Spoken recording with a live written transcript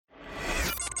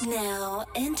Now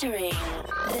entering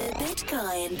the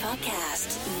Bitcoin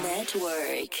Podcast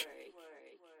Network.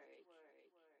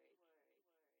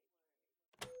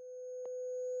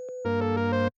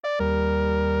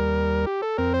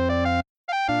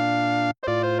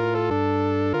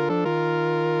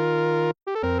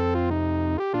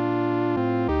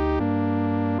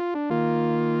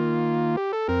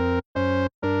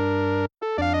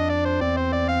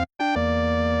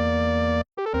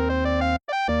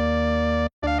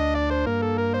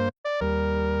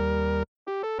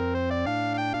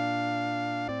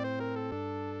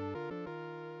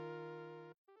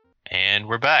 And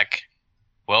we're back.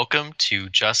 Welcome to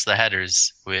Just the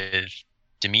Headers with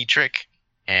Dimitrik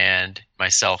and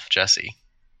myself, Jesse.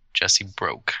 Jesse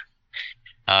Broke.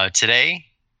 Today,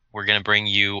 we're going to bring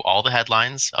you all the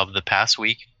headlines of the past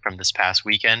week from this past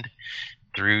weekend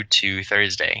through to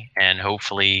Thursday. And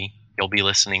hopefully, you'll be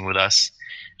listening with us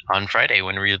on Friday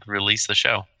when we release the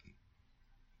show.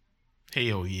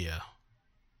 Hell yeah.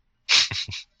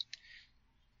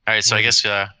 All right, so I guess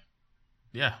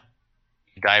Yeah.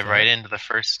 dive right into the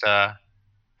first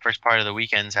part of the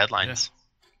weekend's headlines. Yeah.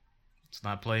 Let's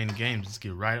not play any games. Let's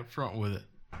get right up front with it.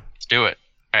 Let's do it.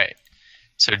 All right.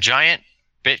 So Giant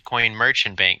Bitcoin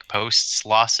Merchant Bank posts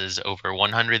losses over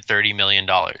 $130 million.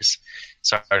 This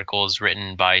article is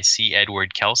written by C.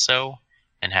 Edward Kelso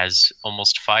and has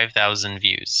almost 5,000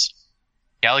 views.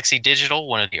 Galaxy Digital,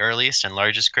 one of the earliest and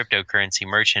largest cryptocurrency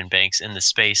merchant banks in the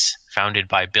space, founded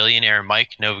by billionaire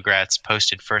Mike Novogratz,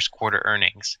 posted first quarter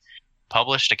earnings.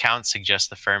 Published accounts suggest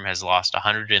the firm has lost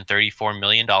 $134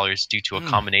 million due to a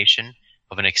combination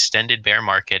of an extended bear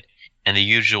market and the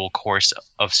usual course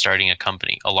of starting a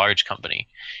large company.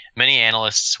 Many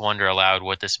analysts wonder aloud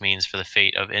what this means for the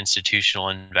fate of institutional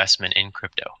investment in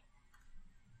crypto.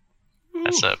 Ooh.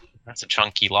 That's a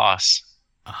chunky loss.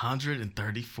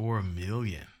 134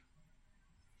 million.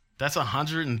 That's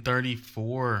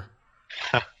 134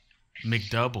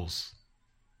 McDoubles.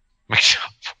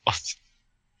 McDoubles.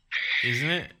 Isn't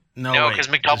it? No, because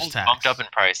McDoubles bumped up in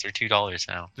price. They're $2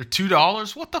 now. They're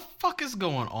 $2? What the fuck is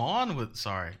going on with...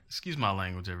 Sorry. Excuse my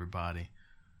language, everybody.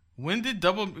 When did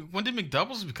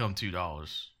McDoubles become $2? I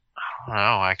don't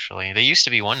know, actually. They used to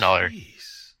be $1.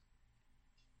 Jeez.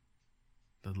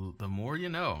 The more you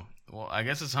know. Well, I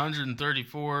guess it's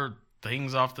 134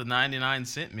 things off the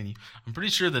 99-cent menu. I'm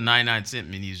pretty sure the 99-cent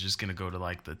menu is just going to go to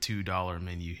like the $2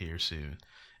 menu here soon.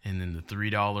 And then the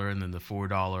 $3, and then the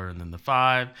 $4, and then the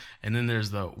 $5. And then there's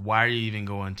the why are you even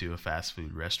going to a fast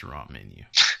food restaurant menu?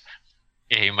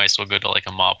 Yeah, you might as well go to like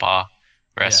a Mapa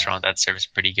restaurant that serves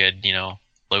pretty good,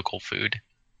 local food.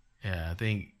 Yeah, I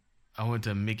think I went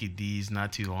to Mickey D's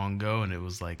not too long ago, and it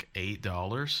was like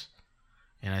 $8.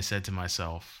 And I said to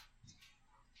myself,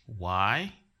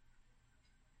 why?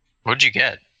 What'd you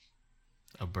get?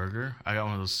 A burger. I got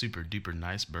one of those super duper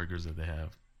nice burgers that they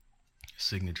have.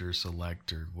 Signature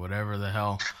Select or whatever the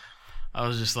hell. I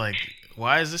was just like,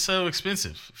 why is this so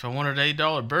expensive? If I wanted an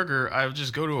 $8 burger, I would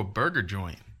just go to a burger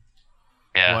joint.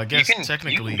 Yeah, well, I guess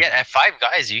technically, you can get at Five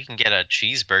Guys. You can get a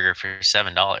cheeseburger for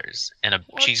 $7 and a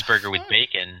cheeseburger with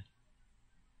bacon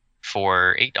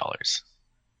for $8.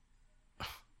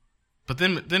 But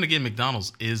then again,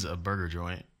 McDonald's is a burger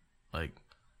joint. Like,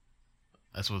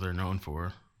 that's what they're known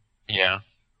for. Yeah.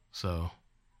 So.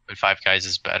 But Five Guys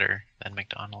is better than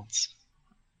McDonald's.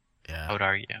 Yeah. I would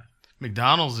argue.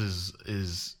 McDonald's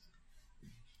is.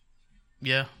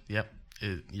 Yeah. Yep.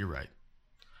 You're right.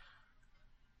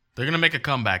 They're gonna make a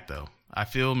comeback though. I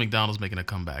feel McDonald's making a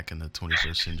comeback in the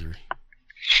 21st century.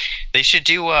 They should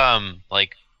do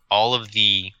like all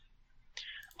the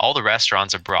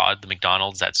restaurants abroad, the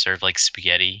McDonald's that serve like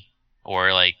spaghetti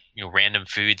or like random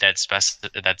food that's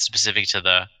specific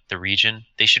to the region.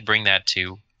 They should bring that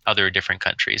to other different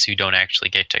countries who don't actually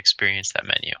get to experience that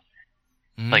menu.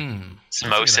 Like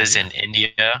samosas in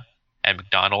India at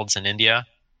McDonald's in India.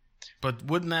 But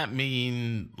wouldn't that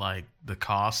mean like the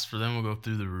costs for them will go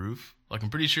through the roof? Like I'm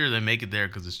pretty sure they make it there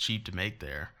because it's cheap to make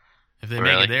there. If they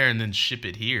make it there and then ship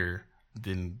it here,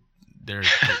 then they're,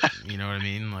 you know what I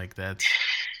mean? Like that's.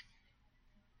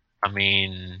 I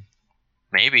mean,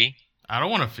 maybe. I don't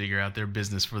want to figure out their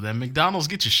business for them. McDonald's,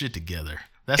 get your shit together.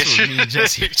 That's what me and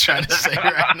Jesse are trying to say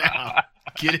right now.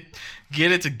 Get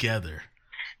it together.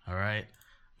 All right.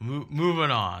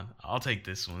 Moving on. I'll take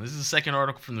this one. This is the second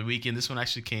article from the weekend. This one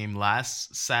actually came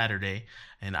last Saturday,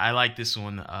 and I like this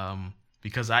one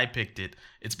because I picked it.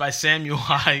 It's by Samuel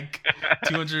Hike,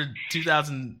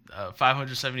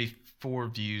 2,574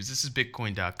 views. This is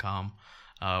Bitcoin.com.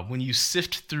 When you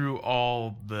sift through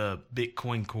all the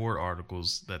Bitcoin Core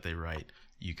articles that they write,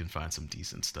 you can find some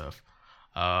decent stuff.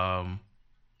 Sorry,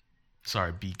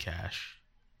 Bcash.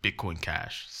 Bitcoin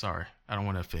Cash. Sorry, I don't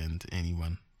want to offend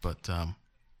anyone, but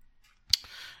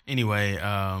anyway,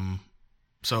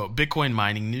 so Bitcoin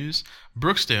mining news: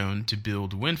 Brookstone to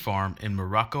build wind farm in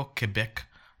Morocco, Quebec,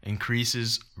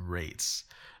 increases rates.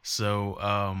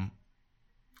 So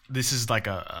this is like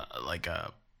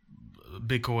a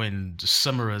Bitcoin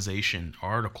summarization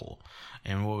article,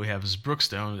 and what we have is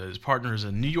Brookstone. His partner is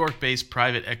a New York-based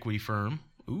private equity firm.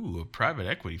 Ooh, a private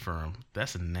equity firm.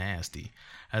 That's nasty.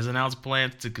 Has announced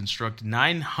plans to construct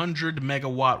 900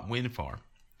 megawatt wind farm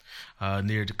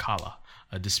near Dakala,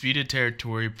 a disputed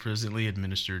territory presently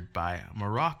administered by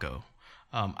Morocco.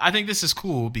 I think this is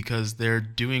cool because they're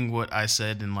doing what I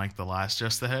said in like the last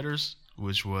Just the Headers,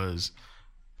 which was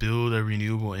build a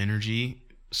renewable energy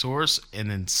source and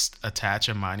then attach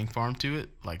a mining farm to it.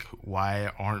 Like,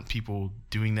 why aren't people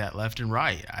doing that left and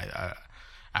right?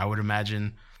 I would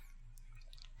imagine.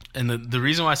 And the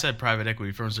reason why I said private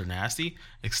equity firms are nasty is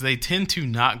because they tend to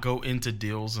not go into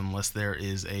deals unless there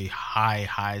is a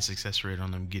high success rate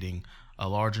on them getting a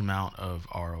large amount of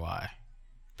ROI.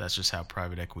 That's just how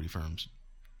private equity firms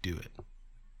do it.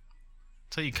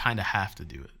 So you kind of have to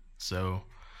do it. So,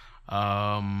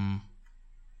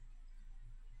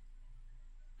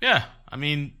 yeah, I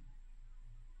mean,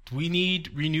 we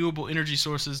need renewable energy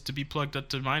sources to be plugged up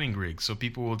to mining rigs, so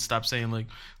people would stop saying like,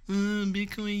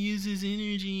 Bitcoin uses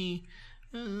energy.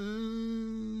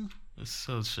 It's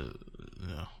so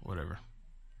whatever.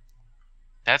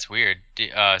 That's weird.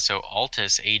 So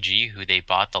Altus AG, who they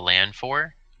bought the land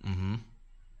for,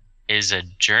 is a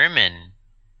German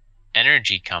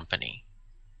energy company.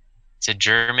 It's a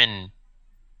German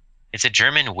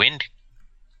wind.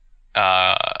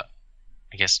 I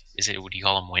guess what do you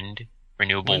call them?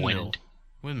 Renewable wind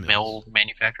mill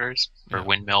manufacturers or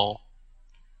windmill.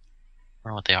 I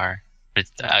don't know what they are. But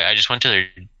I just went to their.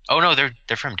 Oh no,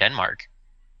 they're from Denmark.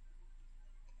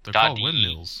 They're called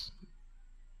windmills.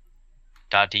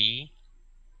 .de.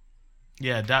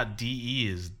 Yeah, .de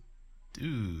is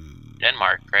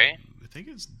Denmark, right? I think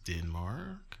it's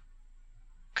Denmark.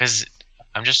 Because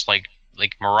I'm just like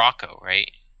Morocco,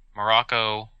 right?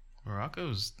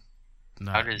 Morocco's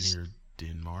not near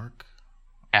Denmark.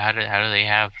 How do they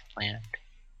have land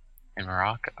in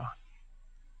Morocco?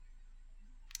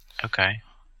 Okay.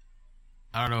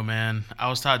 I don't know, man. I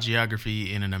was taught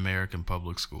geography in an American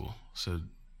public school, so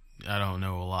I don't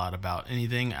know a lot about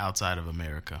anything outside of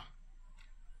America.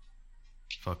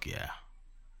 Fuck yeah.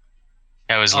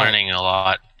 I was learning a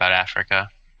lot about Africa.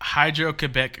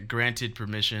 Hydro-Quebec granted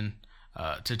permission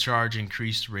to charge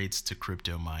increased rates to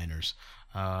crypto miners.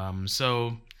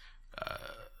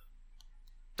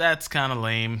 That's kind of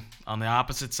lame. On the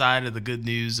opposite side of the good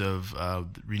news of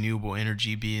renewable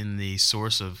energy being the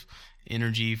source of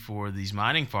energy for these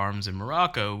mining farms in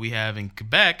Morocco, we have in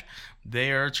Quebec,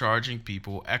 they are charging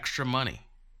people extra money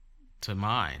to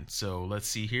mine. So let's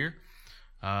see here.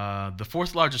 The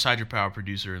fourth largest hydropower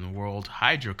producer in the world,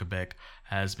 Hydro-Quebec,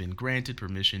 has been granted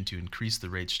permission to increase the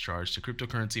rates charged to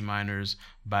cryptocurrency miners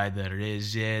by the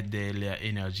Régie de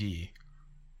l'Énergie.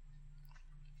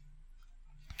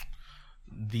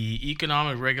 The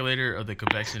economic regulator of the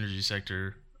Quebec's energy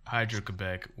sector,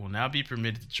 Hydro-Quebec, will now be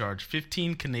permitted to charge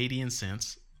 15 Canadian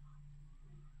cents,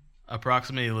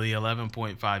 approximately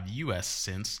 11.5 US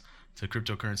cents, to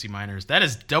cryptocurrency miners. That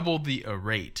is double the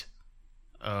rate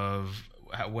of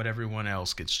what everyone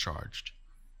else gets charged.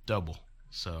 Double.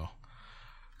 So,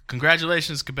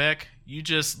 congratulations, Quebec. You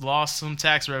just lost some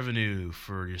tax revenue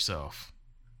for yourself.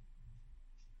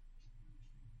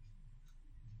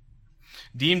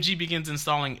 DMG begins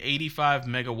installing 85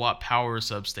 megawatt power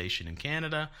substation in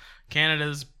Canada.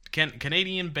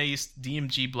 Canadian-based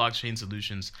DMG Blockchain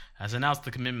Solutions has announced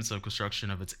the commitments of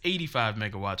construction of its 85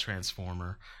 megawatt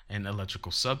transformer and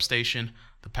electrical substation.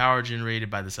 The power generated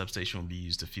by the substation will be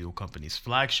used to fuel company's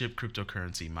flagship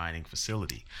cryptocurrency mining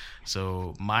facility.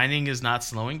 So mining is not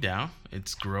slowing down.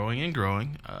 It's growing and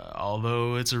growing.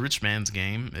 Although it's a rich man's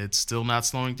game, it's still not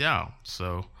slowing down.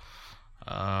 So,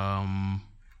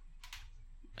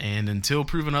 and until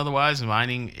proven otherwise,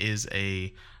 mining is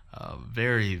a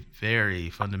very, very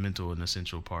fundamental and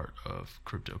essential part of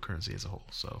cryptocurrency as a whole.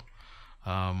 So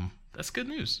that's good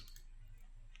news.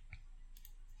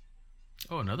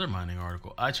 Oh, another mining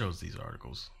article. I chose these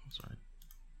articles. Sorry.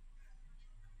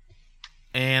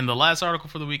 And the last article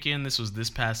for the weekend, this was this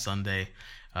past Sunday.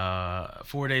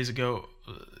 4 days ago,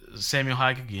 Samuel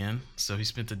Hayek again. So he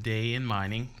spent a day in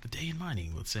mining. The day in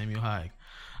mining with Samuel Hayek.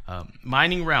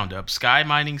 Mining roundup. Sky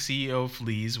Mining CEO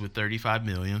flees with $35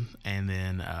 million, and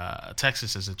then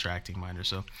Texas is attracting miners.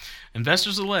 So,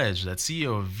 investors allege that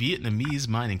CEO of Vietnamese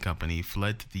mining company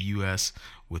fled to the U.S.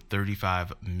 with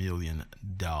 $35 million.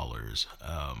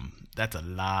 That's a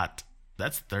lot.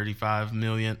 That's $35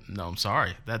 million. No, I'm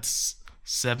sorry. That's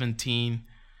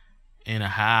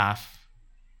 17.5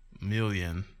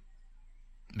 million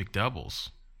McDoubles.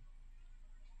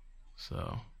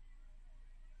 So,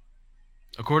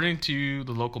 according to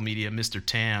the local media, Mr.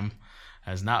 Tam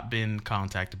has not been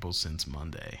contactable since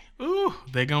Monday. Ooh,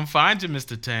 they're going to find you,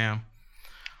 Mr. Tam.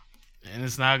 And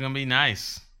it's not going to be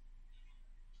nice.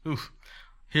 Ooh.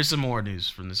 Here's some more news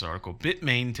from this article.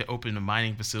 Bitmain to open a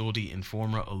mining facility in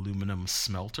former aluminum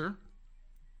smelter.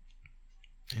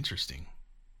 Interesting.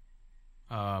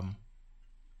 I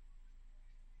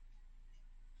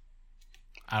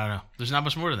don't know. There's not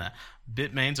much more to that.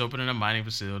 Bitmain's opening a mining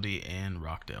facility in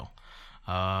Rockdale.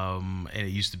 And it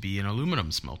used to be an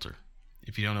aluminum smelter.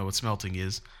 If you don't know what smelting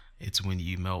is, it's when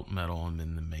you melt metal and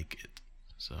then make it.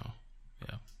 So,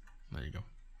 yeah, there you go.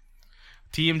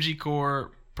 TMG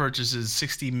Core purchases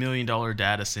 $60 million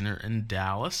data center in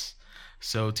Dallas.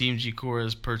 So TMG Core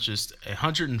has purchased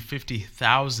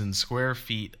 150,000 square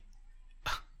feet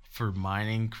for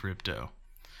mining crypto.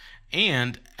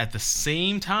 And at the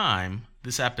same time,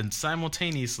 this happened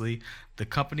simultaneously, the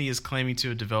company is claiming to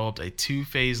have developed a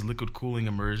two-phase liquid cooling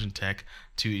immersion tech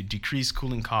to decrease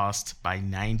cooling costs by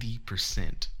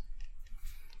 90%.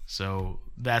 So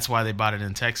that's why they bought it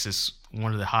in Texas,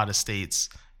 one of the hottest states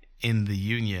in the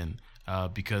union,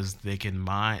 because they can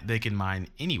mine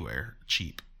anywhere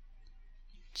cheap.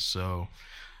 So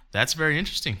that's very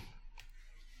interesting.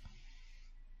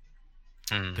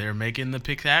 They're making the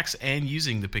pickaxe and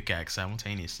using the pickaxe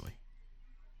simultaneously.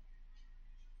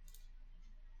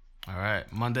 All right,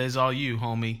 Monday's all you,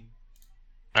 homie.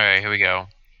 All right, here we go.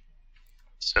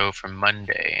 So for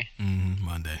Monday.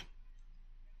 Monday.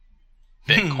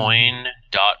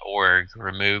 Bitcoin.org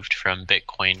removed from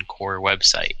Bitcoin Core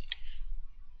website.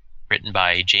 Written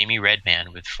by Jamie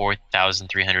Redman with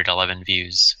 4,311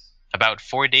 views. About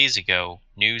 4 days ago,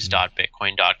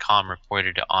 news.bitcoin.com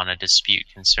reported on a dispute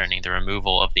concerning the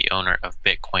removal of the owner of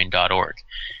Bitcoin.org,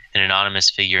 an anonymous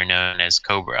figure known as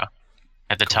Cobra.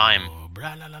 At the time,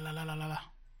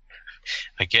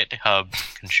 a GitHub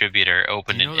contributor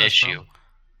opened an issue. From?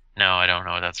 No, I don't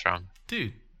know what that's from.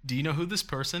 Dude, do you know who this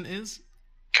person is?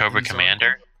 Cobra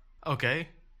Commander? Okay.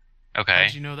 Okay. How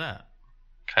did you know that?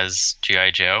 Because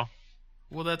G.I. Joe?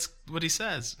 Well, that's what he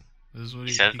says. This is what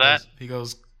he says that? He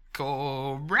goes,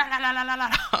 Cobra,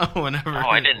 whenever. Oh,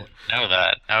 I didn't know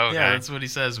that. Oh, okay. Yeah, that's what he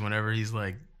says whenever he's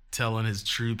like telling his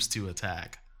troops to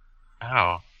attack.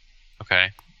 Oh,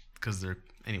 okay. Because they're,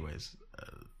 anyways,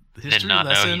 the history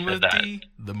lesson with D,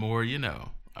 the more you know.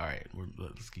 All right,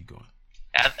 let's keep going.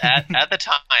 At the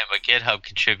time, a GitHub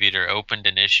contributor opened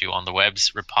an issue on the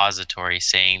web's repository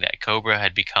saying that Cobra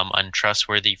had become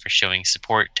untrustworthy for showing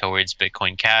support towards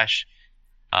Bitcoin Cash,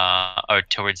 or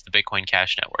towards the Bitcoin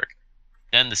Cash network.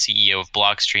 Then the CEO of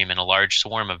Blockstream and a large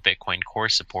swarm of Bitcoin Core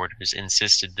supporters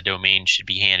insisted the domain should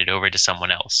be handed over to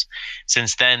someone else.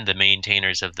 Since then, the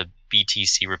maintainers of the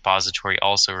BTC repository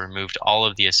also removed all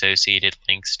of the associated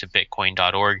links to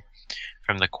Bitcoin.org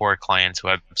from the Core client's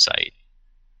website.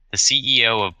 The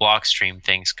CEO of Blockstream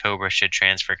thinks Cobra should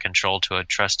transfer control to a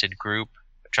trusted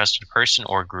person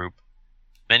or group.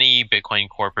 Many Bitcoin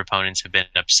Core proponents have been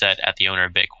upset at the owner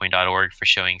of Bitcoin.org for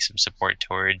showing some support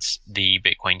towards the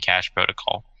Bitcoin Cash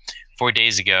protocol. 4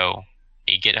 days ago,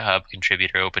 a GitHub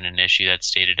contributor opened an issue that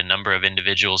stated a number of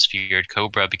individuals feared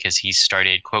Cobra because he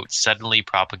started, quote, suddenly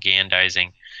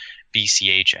propagandizing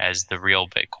BCH as the real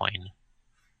Bitcoin.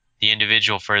 The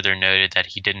individual further noted that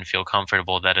he didn't feel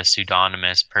comfortable that a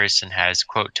pseudonymous person has,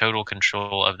 quote, total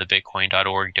control of the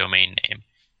Bitcoin.org domain name.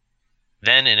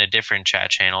 Then, in a different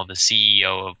chat channel, the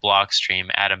CEO of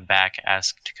Blockstream, Adam Back,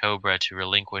 asked Cobra to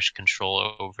relinquish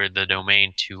control over the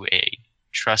domain to a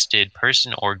trusted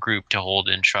person or group to hold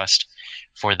in trust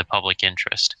for the public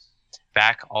interest.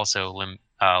 Back also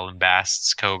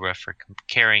lambasts Cobra for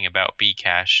caring about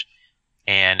Bcash,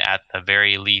 and at the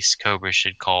very least, Cobra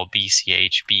should call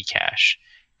BCH Bcash.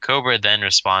 Cobra then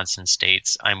responds and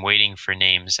states, "I'm waiting for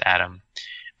names, Adam."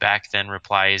 Back then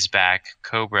replies back,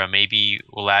 "Cobra, maybe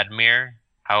Vladimir?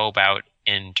 How about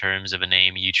in terms of a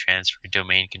name you transfer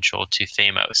domain control to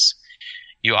Thamos?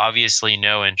 You obviously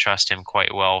know and trust him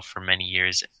quite well for many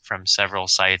years from several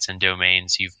sites and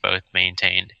domains you've both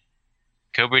maintained."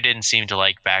 Cobra didn't seem to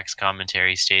like Back's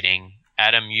commentary, stating,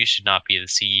 "Adam, you should not be the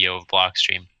CEO of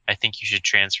Blockstream. I think you should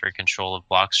transfer control of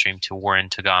Blockstream to Warren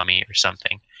Tagami or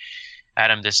something."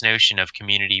 Adam, this notion of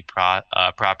community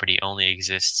property only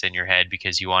exists in your head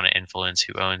because you want to influence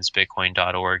who owns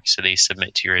Bitcoin.org, so they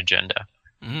submit to your agenda.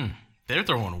 They're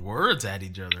throwing words at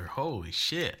each other. Holy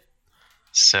shit.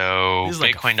 So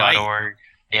Bitcoin.org,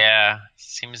 yeah,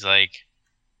 seems like...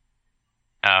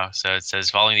 Oh, so it says,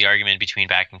 following the argument between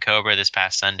Back and Cobra this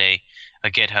past Sunday,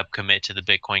 a GitHub commit to the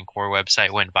Bitcoin Core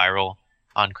website went viral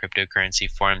on cryptocurrency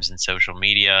forums and social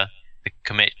media. The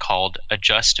commit, called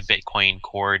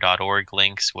adjustbitcoincore.org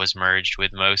links, was merged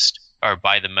with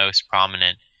by the most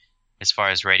prominent, as far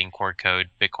as writing core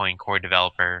code, Bitcoin Core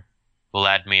developer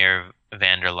Vladimir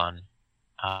Vanderlun.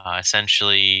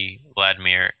 Essentially,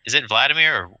 Vladimir. Is it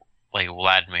Vladimir or like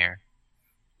Vladimir?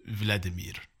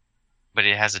 Vladimir. But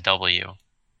it has a W.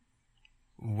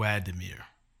 Vladimir.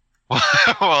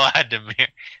 Vladimir.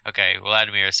 Okay,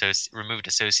 Vladimir removed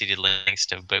associated links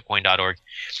to Bitcoin.org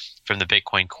from the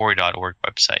BitcoinCore.org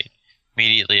website.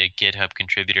 Immediately, a GitHub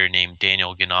contributor named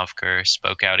Daniel Ganovker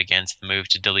spoke out against the move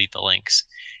to delete the links.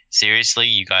 Seriously,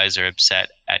 you guys are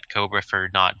upset at Cobra for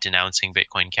not denouncing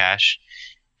Bitcoin Cash?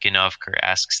 Ganovker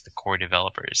asks the core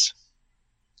developers.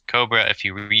 Cobra, if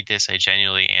you read this, I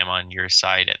genuinely am on your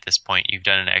side at this point. You've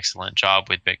done an excellent job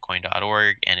with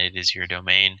Bitcoin.org, and it is your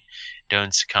domain.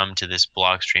 Don't succumb to this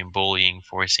Blockstream bullying,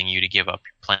 forcing you to give up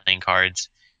your playing cards.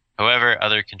 However,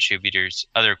 other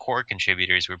core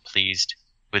contributors were pleased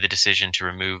with the decision to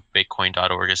remove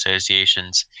Bitcoin.org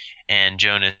associations, and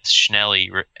Jonas Schnelly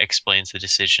explains the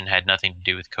decision had nothing to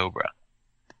do with Cobra.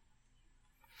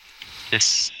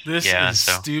 This is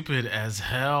stupid as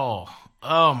hell.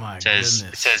 Oh my goodness.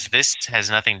 It says this has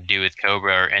nothing to do with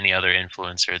Cobra or any other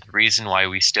influencer. The reason why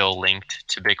we still linked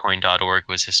to Bitcoin.org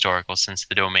was historical, since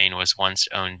the domain was once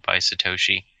owned by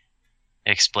Satoshi.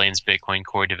 Explains Bitcoin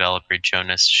Core developer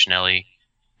Jonas Schnelly.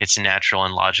 It's a natural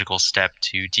and logical step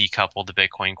to decouple the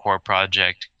Bitcoin Core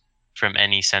project from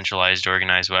any centralized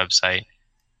organized website.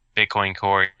 Bitcoin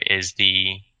Core is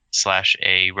the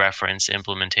 /a reference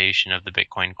implementation of the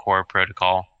Bitcoin Core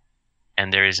protocol,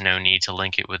 and there is no need to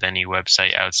link it with any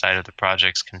website outside of the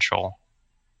project's control.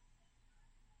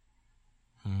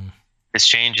 This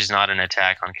change is not an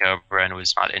attack on Cobra and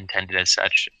was not intended as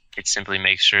such. It simply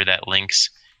makes sure that links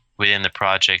within the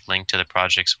project link to the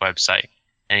project's website.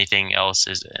 Anything else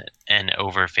is an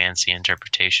over-fancy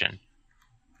interpretation.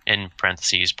 In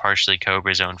parentheses, partially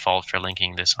Cobra's own fault for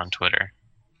linking this on Twitter.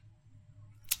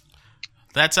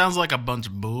 That sounds like a bunch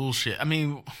of bullshit. I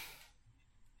mean,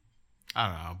 I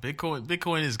don't know.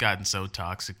 Bitcoin has gotten so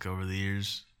toxic over the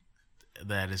years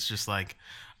that it's just like,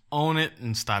 own it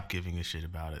and stop giving a shit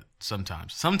about it.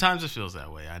 Sometimes it feels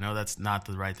that way. I know that's not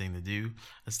the right thing to do.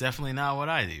 That's definitely not what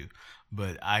I do.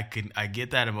 But I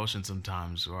get that emotion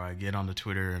sometimes, or I get on the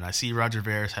Twitter and I see Roger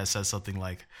Ver has said something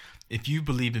like, if you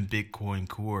believe in Bitcoin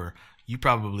Core, you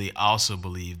probably also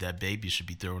believe that babies should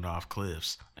be thrown off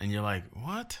cliffs. And you're like,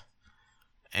 what?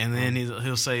 And then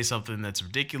he'll say something that's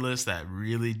ridiculous, that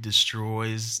really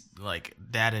destroys like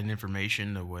data and information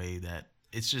in a way that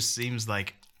it just seems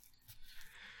like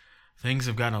things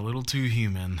have gotten a little too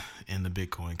human in the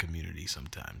Bitcoin community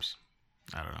sometimes.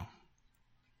 I don't know.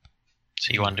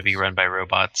 So you want to be run by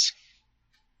robots?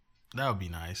 That would be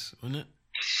nice, wouldn't it?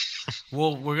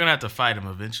 Well, we're going to have to fight them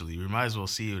eventually. We might as well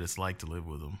see what it's like to live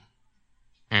with them.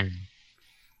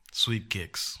 Sweep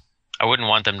kicks. I wouldn't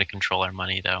want them to control our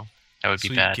money, though. That would be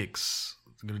bad. Sweep kicks.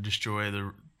 I'm going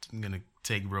to I'm going to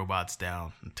take robots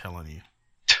down. I'm telling you.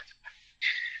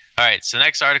 All right, so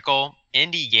next article,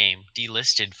 indie game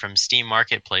delisted from Steam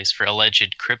Marketplace for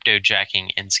alleged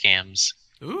crypto-jacking and scams.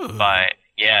 Ooh.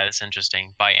 Yeah, that's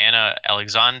interesting. By Anna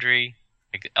Alexander,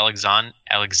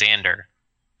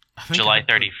 July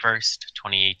 31st,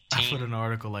 2018. I put an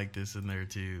article like this in there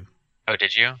too. Oh,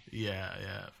 did you? Yeah.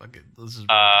 Fuck it. This is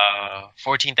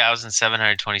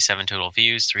 14,727 total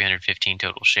views, 315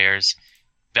 total shares.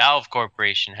 Valve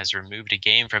Corporation has removed a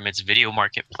game from its video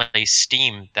marketplace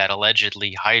Steam that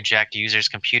allegedly hijacked users'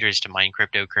 computers to mine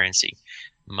cryptocurrency.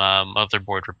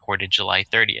 Motherboard reported July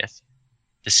 30th.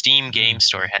 The Steam Game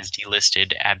Store has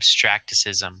delisted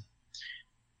Abstractism,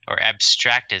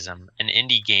 an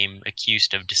indie game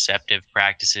accused of deceptive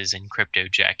practices in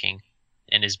cryptojacking,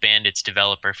 and has banned its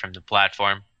developer from the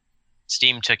platform.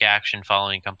 Steam took action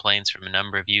following complaints from a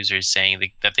number of users saying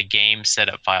that the game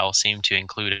setup file seemed to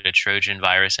include a Trojan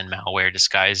virus and malware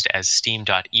disguised as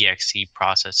Steam.exe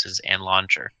processes and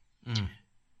launcher.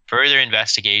 Further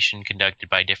investigation conducted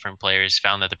by different players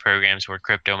found that the programs were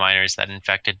crypto miners that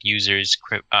infected users'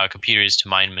 computers to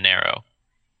mine Monero.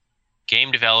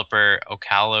 Game developer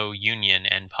Ocalo Union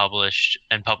and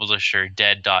publisher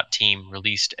Dead.Team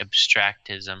released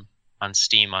Abstractism on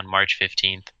Steam on March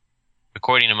 15th.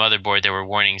 According to Motherboard, there were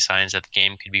warning signs that the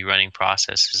game could be running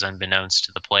processes unbeknownst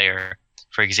to the player.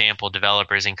 For example,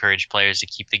 developers encourage players to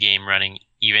keep the game running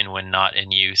even when not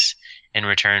in use in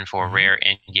return for rare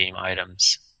in-game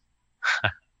items.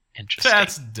 Interesting.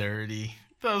 That's dirty.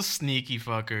 Those sneaky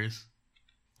fuckers.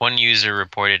 One user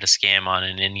reported a scam on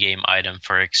an in-game item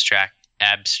for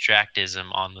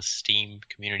abstractism on the Steam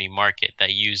community market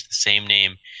that used the same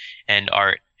name and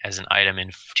art as an item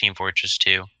in Team Fortress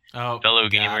 2. Fellow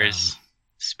gamers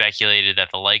speculated that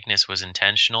the likeness was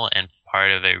intentional and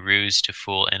part of a ruse to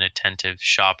fool inattentive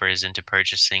shoppers into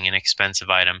purchasing an expensive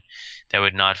item that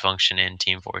would not function in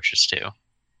Team Fortress 2.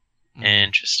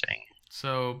 Interesting.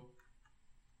 So,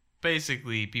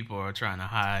 basically, people are trying to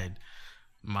hide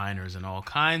miners and all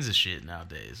kinds of shit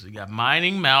nowadays. We got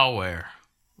mining malware.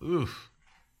 Oof.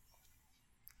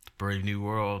 Brave new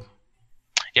world.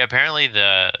 Yeah, apparently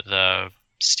the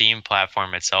Steam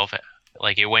platform itself,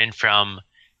 like it went from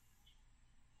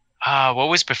what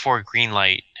was before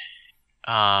Greenlight?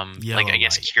 Like I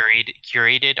guess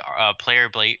curated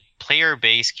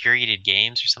player-based curated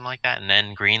games or something like that, and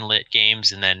then greenlit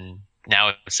games, and then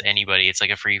now it's anybody. It's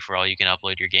like a free-for-all. You can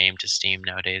upload your game to Steam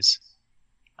nowadays.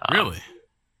 Really?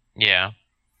 Yeah.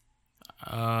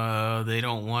 They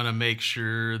don't want to make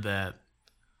sure that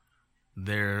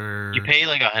they're... You pay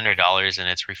like $100 and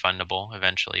it's refundable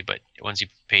eventually, but once you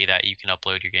pay that, you can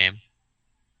upload your game.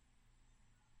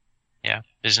 Yeah,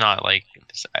 there's not like,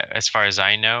 as far as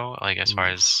I know, like as far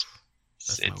as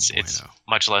it's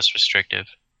much less restrictive.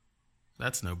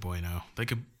 That's no bueno.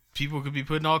 People could be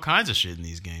putting all kinds of shit in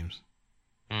these games.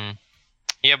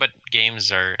 Yeah, but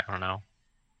games are, I don't know.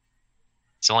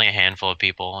 It's only a handful of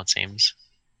people, it seems.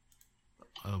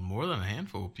 More than a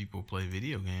handful of people play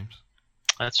video games.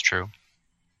 That's true.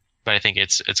 But I think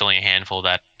it's only a handful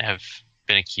that have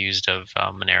been accused of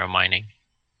Monero mining.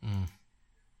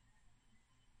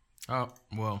 Oh,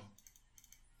 well.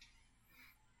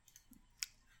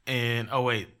 And, oh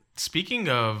wait, speaking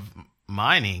of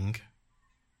mining...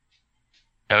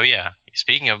 Oh yeah,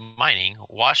 speaking of mining,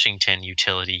 Washington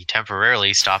Utility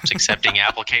temporarily stops accepting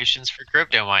applications for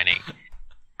crypto mining.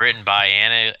 Written by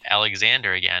Anna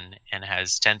Alexander again, and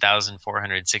has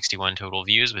 10,461 total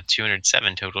views with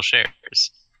 207 total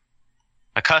shares.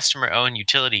 A customer-owned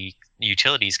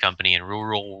utilities company in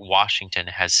rural Washington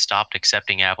has stopped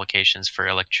accepting applications for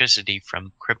electricity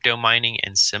from crypto mining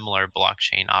and similar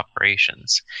blockchain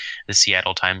operations, the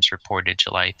Seattle Times reported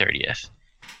July 30th.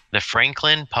 The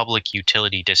Franklin Public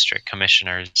Utility District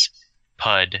Commissioners,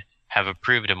 PUD, have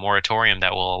approved a moratorium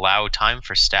that will allow time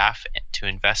for staff to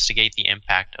investigate the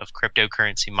impact of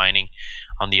cryptocurrency mining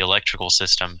on the electrical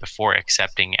system before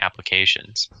accepting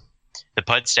applications. The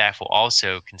PUD staff will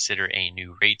also consider a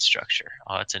new rate structure.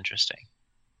 Oh, that's interesting.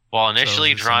 While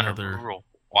initially drawn to rural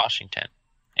Washington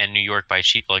and New York by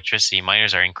cheap electricity,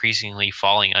 miners are increasingly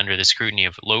falling under the scrutiny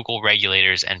of local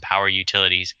regulators and power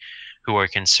utilities who are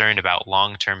concerned about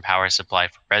long-term power supply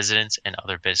for residents and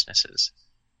other businesses.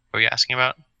 What were you asking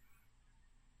about?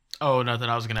 Oh, nothing.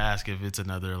 I was going to ask if it's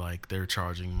another, like, they're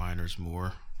charging miners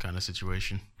more kind of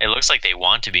situation. It looks like they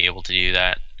want to be able to do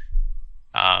that.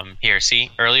 Here, see?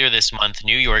 Earlier this month,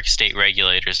 New York state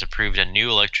regulators approved a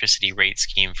new electricity rate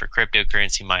scheme for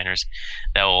cryptocurrency miners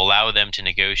that will allow them to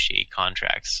negotiate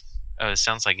contracts. Oh, it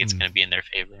sounds like it's going to be in their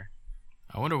favor.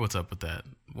 I wonder what's up with that.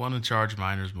 Want to charge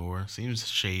miners more. Seems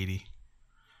shady.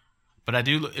 But I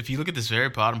do, if you look at this very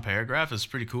bottom paragraph, it's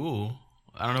pretty cool.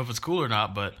 I don't know if it's cool or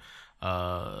not, but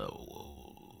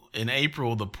in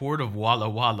April, the port of Walla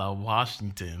Walla,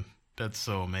 Washington, that's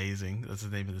so amazing. That's the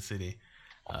name of the city.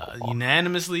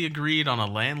 Unanimously agreed on a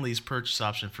land lease purchase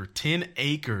option for 10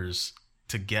 acres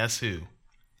to guess who?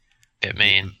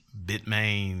 Bitmain.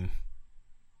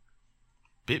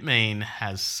 Bitmain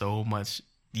has so much.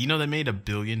 You know, they made $1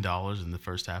 billion in the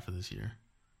first half of this year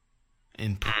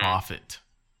in profit.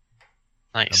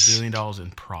 Nice. $1 billion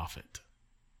in profit.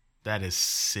 That is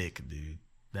sick, dude.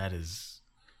 That's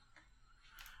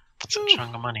a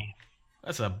chunk of money.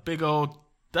 That's a big old.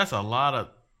 That's a lot of.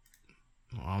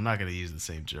 Well, I'm not going to use the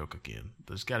same joke again.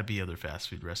 There's got to be other fast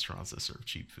food restaurants that serve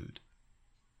cheap food.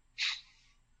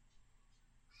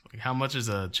 Like, how much is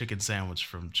a chicken sandwich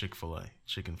from Chick-fil-A?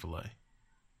 Chicken filet.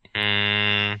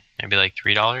 Maybe like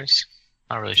 $3.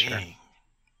 Not really sure.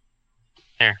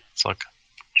 Here, let's look.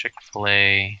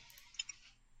 Chick-fil-A.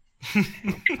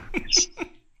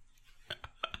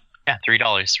 Yeah, $3,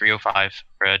 $3.05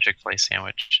 for a Chick-fil-A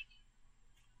sandwich.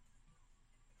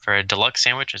 For a deluxe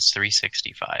sandwich, it's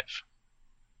 $3.65.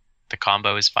 The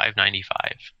combo is $5.95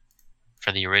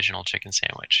 for the original chicken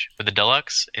sandwich. For the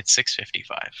deluxe, it's $6.55.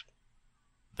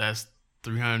 That's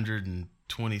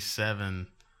 327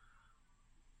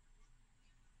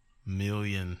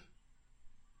 million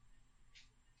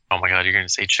Oh my god, you're gonna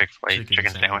say Chick-fil-A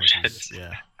chicken sandwiches.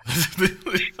 Yeah.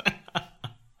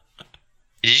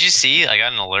 Did you see? I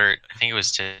got an alert. I think it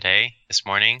was today, this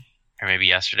morning, or maybe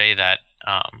yesterday, that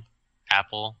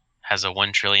Apple has a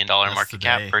 $1 trillion market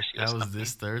cap. First that was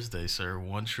this Thursday, sir.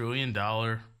 $1 trillion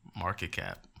market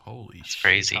cap. Holy shit!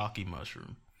 Crazy. Hockey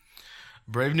mushroom.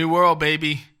 Brave new world,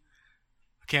 baby.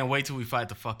 I can't wait till we fight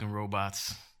the fucking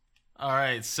robots. All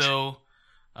right, so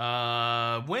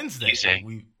Wednesday.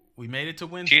 Tuesday. We made it to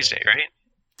Wednesday. Tuesday, right?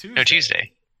 Tuesday. No,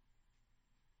 Tuesday.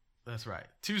 That's right.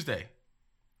 Tuesday.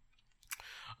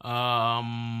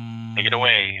 Take it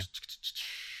away.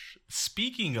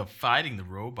 Speaking of fighting the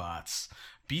robots,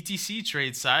 BTC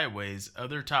trades sideways.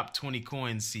 Other top 20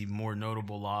 coins see more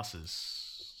notable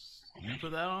losses. You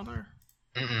put that on there?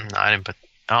 No, I didn't put.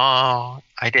 Oh,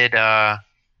 I did. I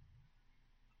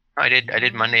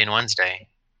did Monday and Wednesday.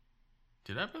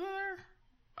 Did I put that there?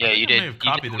 Yeah, you did. I may have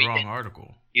copied the wrong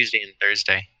article. Tuesday and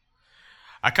Thursday.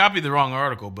 I copied the wrong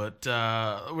article, but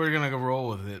we're gonna go roll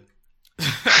with it.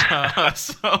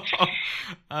 As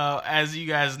you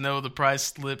guys know, the price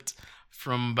slipped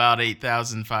from about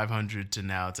 8,500 to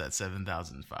now it's at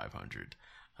 7,500.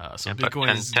 So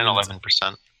Bitcoin is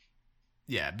 10-11%.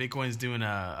 Yeah, Bitcoin's doing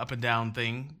a up and down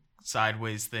thing,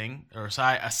 sideways thing, or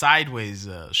a sideways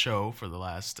show for the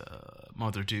last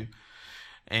month or two,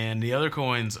 and the other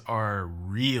coins are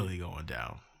really going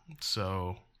down.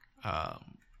 So,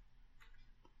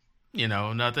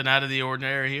 nothing out of the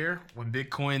ordinary here. When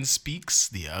Bitcoin speaks,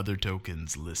 the other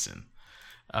tokens listen.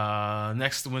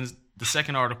 Next, the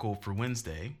second article for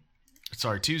Tuesday.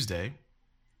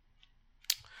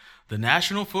 The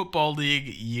National Football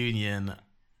League Union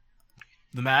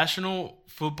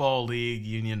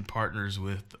partners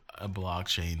with a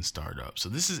blockchain startup. So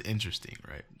this is interesting,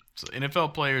 right? So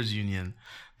NFL Players Union,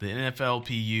 the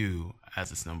NFLPU,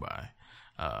 as it's known by,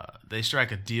 they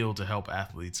strike a deal to help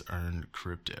athletes earn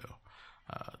crypto.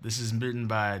 This is written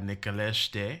by Nicolas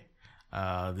Day.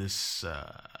 This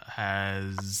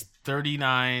has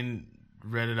 39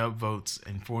 Reddit upvotes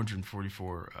and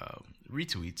 444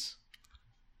 retweets.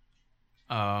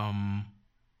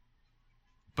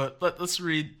 But let's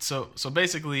read. So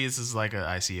basically, this is like an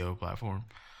ICO platform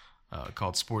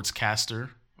called Sportscaster,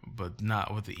 but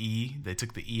not with the E. They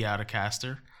took the E out of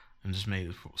Caster and just made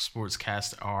it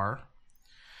Sportscast-R.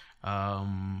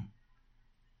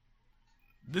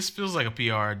 This feels like a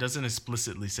PR. It doesn't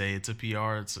explicitly say it's a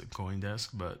PR. It's a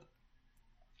CoinDesk, but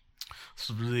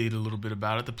let's read a little bit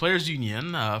about it. The Players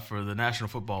Union for the National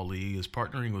Football League is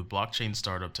partnering with blockchain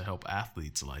startup to help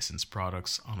athletes license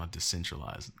products on a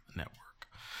decentralized network.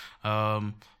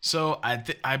 So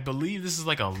I believe this is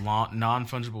like a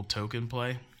non-fungible token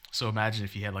play. So imagine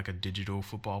if you had like a digital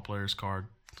football player's card,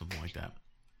 something like that.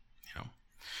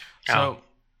 So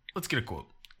let's get a quote.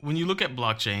 When you look at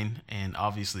blockchain, and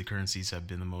obviously currencies have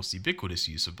been the most ubiquitous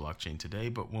use of blockchain today,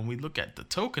 but when we look at the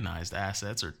tokenized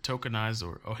assets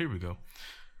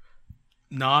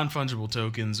non-fungible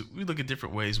tokens, we look at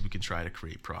different ways we can try to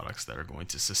create products that are going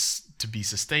to be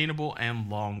sustainable and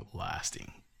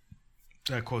long-lasting.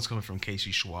 That quote's coming from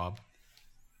Casey Schwab,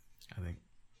 I think.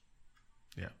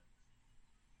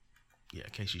 Yeah,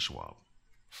 Casey Schwab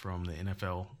from the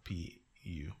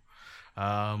NFLPU.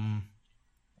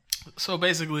 So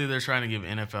basically, they're trying to give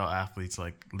NFL athletes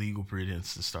like legal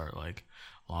credence to start like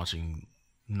launching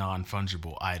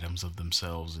non-fungible items of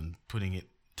themselves and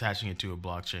attaching it to a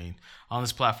blockchain on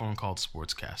this platform called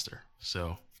Sportscaster.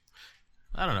 So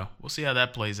I don't know. We'll see how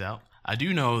that plays out. I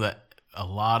do know that a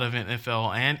lot of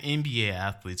NFL and NBA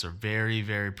athletes are very,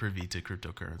 very privy to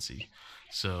cryptocurrency.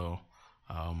 So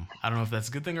I don't know if that's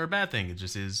a good thing or a bad thing. It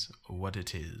just is what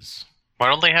it is. Why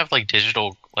don't they have like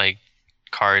digital like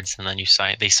cards and then they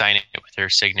sign it with their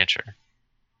signature?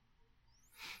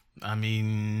 I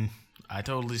mean, I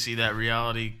totally see that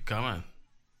reality coming.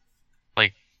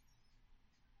 Like,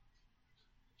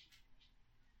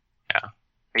 yeah,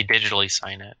 they digitally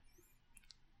sign it.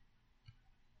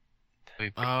 That'd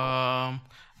be pretty cool. I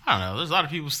don't know. There's a lot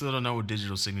of people still don't know what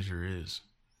digital signature is.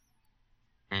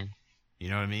 You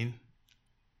know what I mean?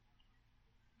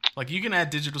 Like, you can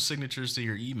add digital signatures to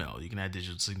your email. You can add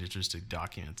digital signatures to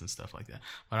documents and stuff like that.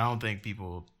 But I don't think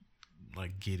people,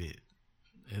 like, get it.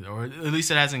 Or at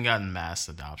least it hasn't gotten mass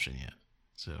adoption yet.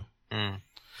 So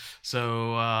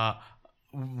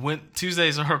when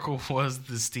Tuesday's article was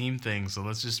the Steam thing, so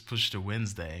let's just push to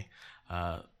Wednesday.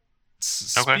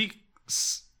 Okay.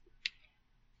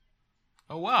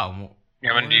 Oh, wow.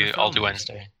 Yeah, I'll do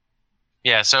Wednesday.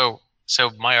 Yeah, so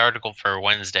my article for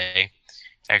Wednesday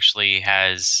actually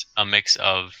has a mix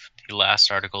of the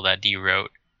last article that D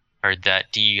wrote, or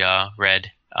that D read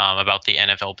about the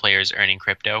NFL players earning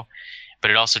crypto.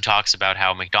 But it also talks about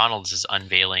how McDonald's is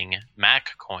unveiling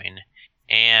Mac Coin,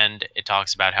 and it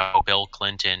talks about how Bill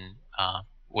Clinton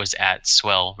was at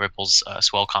Ripple's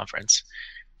Swell conference.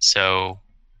 So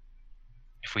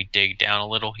if we dig down a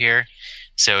little here,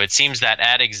 so it seems that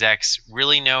ad execs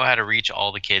really know how to reach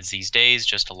all the kids these days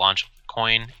just to launch a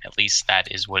coin. At least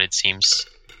that is what it seems.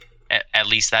 At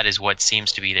least that is what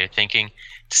seems to be their thinking.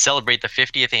 To celebrate the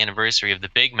 50th anniversary of the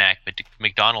Big Mac,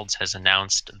 McDonald's has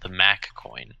announced the Mac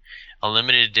Coin, a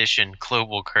limited edition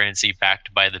global currency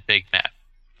backed by the Big Mac.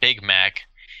 Big Mac.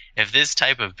 If this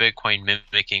type of Bitcoin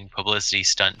mimicking publicity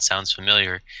stunt sounds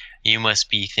familiar, you must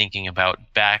be thinking about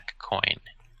Backcoin,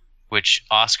 which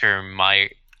Oscar Mayer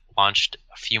launched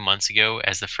a few months ago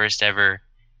as the first ever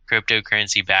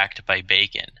cryptocurrency backed by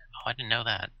bacon. Oh, I didn't know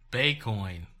that.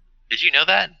 Bakecoin. Did you know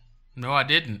that? No, I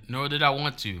didn't. Nor did I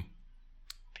want to.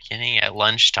 Beginning at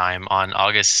lunchtime on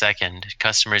August 2nd,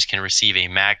 customers can receive a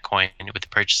Mac coin with the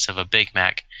purchase of a Big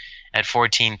Mac at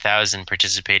 14,000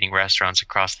 participating restaurants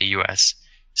across the U.S.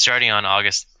 Starting on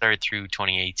August 3rd through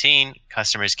 2018,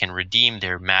 customers can redeem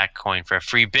their Mac coin for a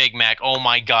free Big Mac. Oh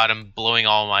my God, I'm blowing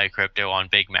all my crypto on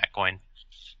Big Mac coin.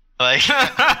 Like,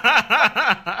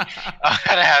 I'm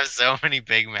gonna have so many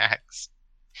Big Macs.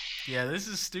 Yeah, this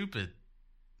is stupid.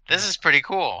 This is pretty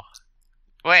cool.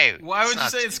 Wait, why would you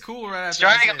say it's cool right after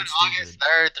starting on August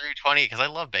 3rd through 20? Because I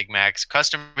love Big Macs.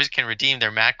 Customers can redeem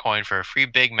their Mac coin for a free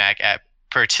Big Mac at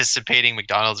participating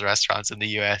McDonald's restaurants in the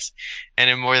U.S. and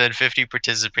in more than 50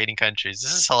 participating countries.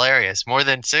 This is hilarious. More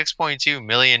than 6.2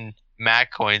 million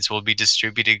Mac coins will be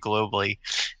distributed globally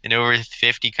in over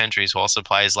 50 countries while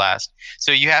supplies last.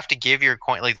 So you have to give your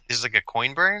coin, like there's like a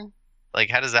coin burn?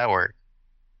 Like, how does that work?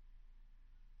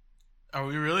 Are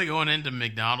we really going into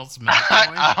McDonald's Mac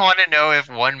coin? I want to know if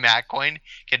one Mac coin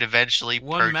can eventually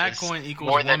one Mac coin equals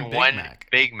more than one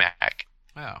Big Mac.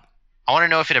 Wow. I want to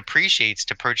know if it appreciates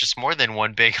to purchase more than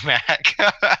one Big Mac.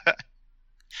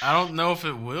 I don't know if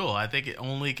it will. I think it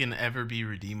only can ever be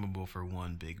redeemable for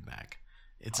one Big Mac.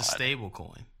 It's a stable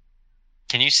coin.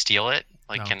 Can you steal it?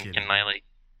 Like, No, can I like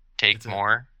take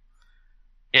more?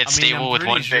 Yeah, it's I mean, stable I'm with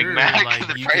one pretty Big Mac. like,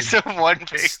 the you price could of one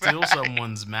Big steal Mac.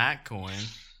 someone's Mac coin.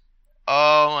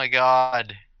 Oh my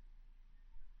God.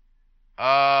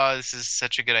 Oh, this is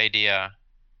such a good idea.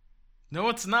 No,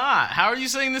 it's not. How are you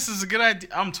saying this is a good idea?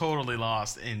 I'm totally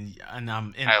lost, and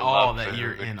I'm in I awe love that food.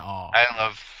 you're in awe. I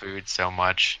love food so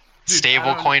much. Dude,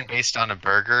 Stable coin based on a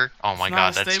burger. Oh my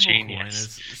God, that's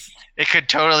genius. It could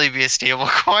totally be a stable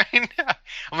coin.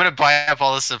 I'm gonna buy up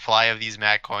all the supply of these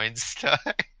Mac coins.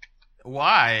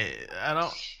 Why? I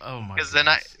don't. Oh my. Because then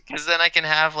I can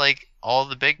have like all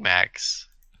the Big Macs.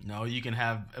 No, you can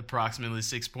have approximately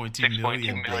 6.2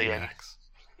 million Big Macs.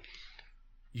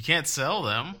 You can't sell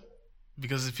them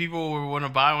because if people want to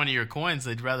buy one of your coins,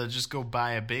 they'd rather just go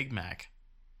buy a Big Mac.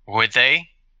 Would they?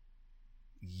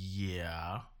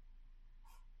 Yeah.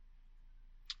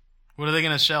 What are they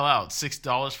going to shell out?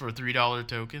 $6 for a $3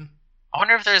 token? I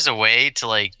wonder if there's a way to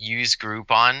like use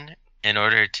Groupon in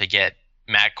order to get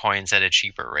Mac coins at a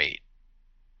cheaper rate.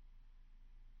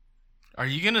 Are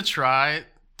you going to try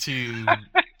to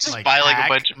just like buy like hack a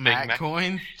bunch of Mac Big Mac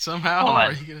coin somehow? Hold Or on.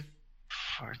 are you gonna...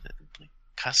 For the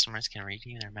customers can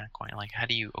redeem their Mac coin. Like, how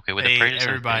do you? Okay, with Hey, the purchase of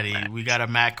everybody, Big Mac. we got a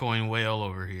Mac coin whale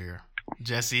over here.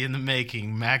 Jesse in the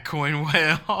making, Mac coin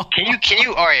whale. Can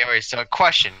you? All right. So, a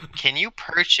question: can you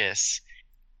purchase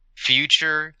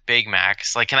future Big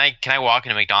Macs? Like, can I walk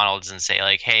into McDonald's and say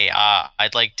like, hey,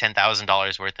 I'd like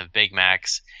 $10,000 worth of Big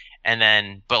Macs, and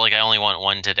then, but like, I only want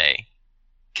one today.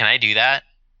 Can I do that?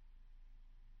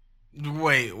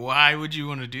 Wait, why would you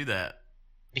want to do that?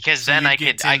 Because So then you'd I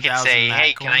get could 10,000 say, Mac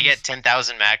hey, can I coins? get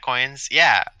 10,000 Mac coins?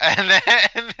 Yeah, and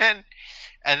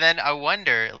then I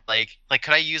wonder, like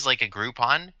could I use like a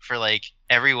Groupon for like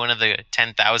every one of the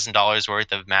 $10,000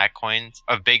 worth of Mac coins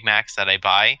of Big Macs that I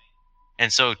buy,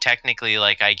 and so technically,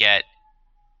 like I get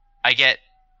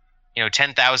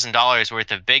 $10,000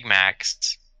 worth of Big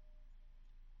Macs.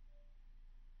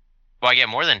 Well, I get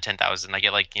more than 10,000. I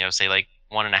get like say like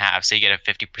 1.5. So you get a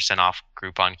 50% off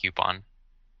Groupon coupon.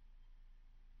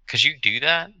 Could you do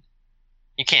that?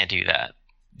 You can't do that.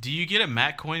 Do you get a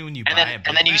Mac coin when you buy a Big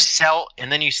And then you Mac? sell,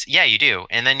 yeah, you do.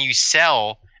 And then you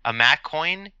sell a Mac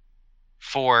coin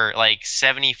for like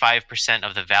 75%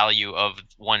 of the value of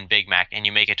one Big Mac, and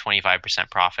you make a 25%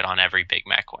 profit on every Big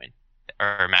Mac coin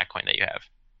or Mac coin that you have.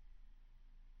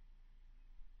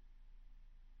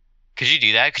 Could you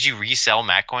do that? Could you resell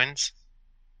Mac coins?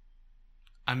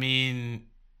 I mean,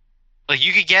 Like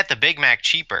you could get the Big Mac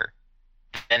cheaper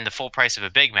than the full price of a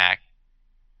Big Mac,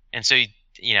 and so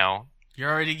you're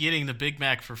already getting the Big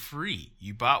Mac for free.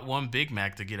 You bought one Big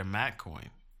Mac to get a Mac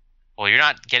coin. Well, you're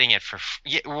not getting it for.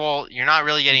 Well, you're not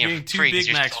really getting You're it getting for two free. 'Cause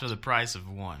Big Macs for the price of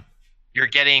one. You're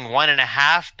getting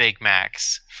 1.5 Big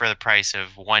Macs for the price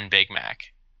of one Big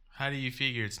Mac. How do you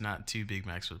figure it's not two Big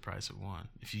Macs for the price of one?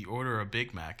 If you order a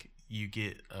Big Mac, you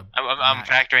get a. I'm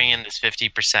factoring in this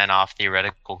 50% off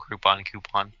theoretical Groupon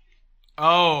coupon.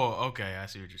 Oh, okay. I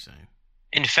see what you're saying.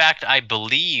 In fact, I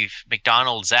believe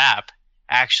McDonald's app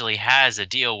actually has a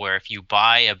deal where if you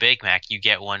buy a Big Mac, you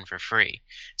get one for free.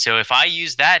 So if I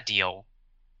use that deal,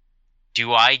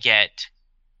 do I get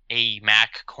a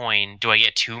Mac coin? Do I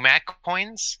get 2 Mac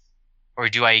coins? Or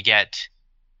do I get...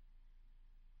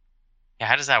 Yeah,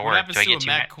 how does that What work? happens Do I to get a 2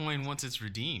 Mac Mac? coin once it's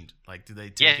redeemed? Like, do they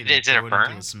take Yeah, it is and it throw it burned?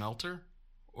 into a smelter,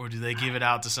 or do they give it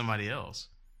out to somebody else?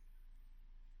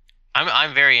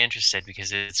 I'm very interested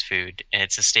because it's food and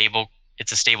it's a stable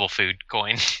food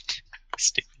coin.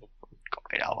 Stable food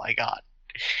coin. Oh my god.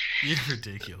 You're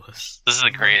ridiculous. This is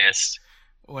the greatest.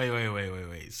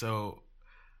 Wait. So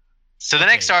the okay.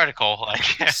 next article,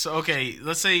 like So okay,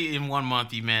 let's say in 1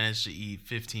 month you managed to eat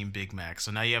 15 Big Macs.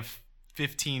 So now you have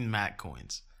 15 Mac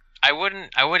coins. I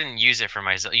wouldn't use it for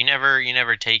myself. You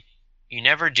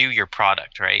never do your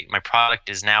product, right? My product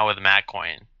is now with a Mac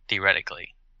coin,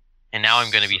 theoretically. And now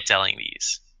I'm going to be selling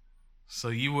these. So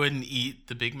you wouldn't eat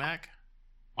the Big Mac?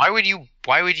 Why would you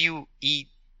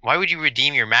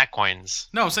redeem your Mac coins?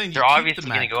 No, I'm saying they're obviously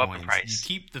going to go up in price. You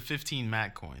keep the 15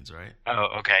 Mac coins, right?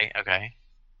 Oh, okay.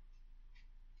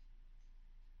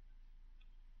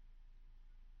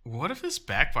 What if this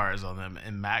backfires on them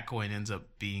and Mac coin ends up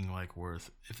being like worth?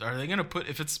 Are they going to put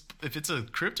if it's a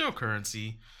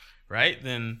cryptocurrency, right?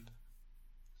 Then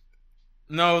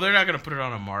no, they're not going to put it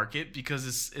on a market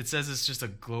because it says it's just a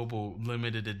global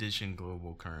limited edition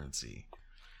global currency.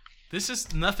 This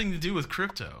has nothing to do with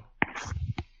crypto.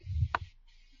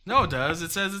 No, it does.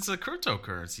 It says it's a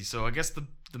cryptocurrency. So I guess the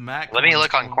Mac. Let me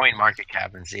look on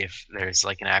CoinMarketCap and see if there's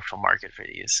like an actual market for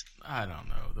these. I don't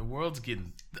know. The world's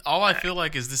getting. All I feel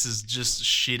like is this is just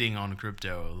shitting on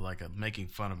crypto, like a making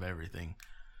fun of everything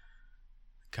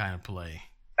kind of play.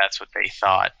 That's what they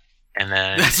thought. And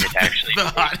then That's it actually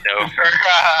over.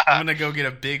 I'm gonna go get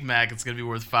a Big Mac. It's gonna be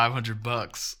worth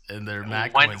 $500, and their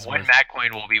Mac coins. One Mac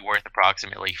coin will be worth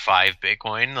approximately 5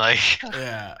 Bitcoin. Like,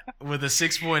 yeah, with a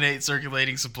 6.8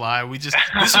 circulating supply, this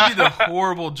would be the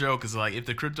horrible joke. Is like if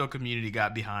the crypto community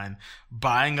got behind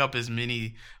buying up as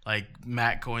many like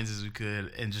Mac coins as we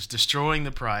could and just destroying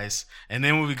the price, and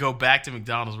then when we go back to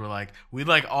McDonald's, we're like, we'd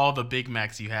like all the Big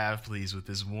Macs you have, please, with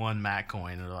this one Mac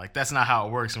coin. And they're like, that's not how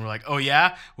it works. And we're like, oh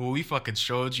yeah, well we fucking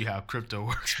showed you how crypto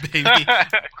works, baby.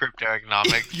 Crypto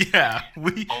economics. Yeah,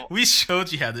 we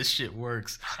showed you how this shit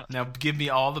works. Now give me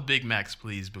all the Big Macs,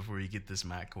 please, before you get this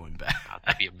Mac coin back. God,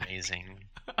 that'd be amazing.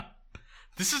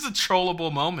 This is a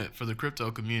trollable moment for the crypto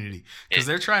community because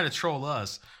they're trying to troll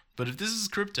us. But if this is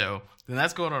crypto, then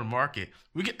that's going on the market.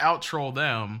 We can out troll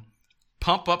them,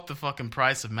 pump up the fucking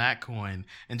price of Mac coin,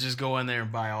 and just go in there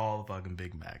and buy all the fucking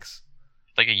Big Macs.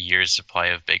 Like a year's supply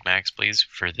of Big Macs, please,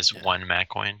 for this one Mac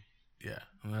coin. Yeah,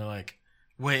 and they're like,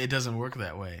 wait, it doesn't work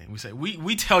that way. And we say,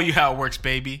 we tell you how it works,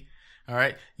 baby. All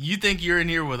right? You think you're in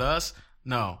here with us?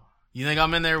 No. You think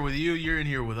I'm in there with you? You're in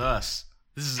here with us.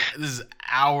 This is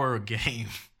our game.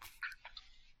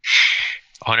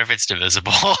 I wonder if it's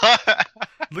divisible.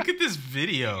 Look at this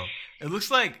video. It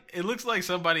looks like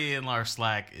somebody in our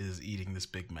Slack is eating this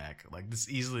Big Mac. Like this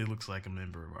easily looks like a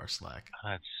member of our Slack.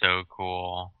 That's so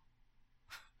cool.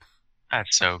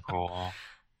 That's so cool.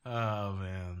 Oh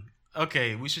man.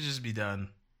 Okay, we should just be done.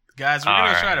 Guys, we're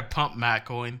gonna try to pump Mac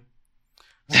coin.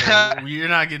 So you're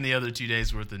not getting the other 2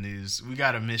 days worth of news. We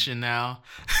got a mission now.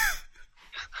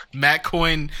 Mac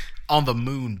coin on the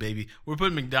moon, baby. We're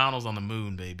putting McDonald's on the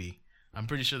moon, baby. I'm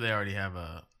pretty sure they already have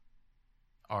a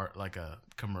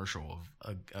commercial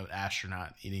of an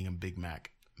astronaut eating a Big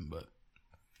Mac, but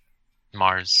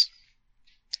Mars.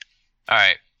 All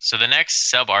right. So the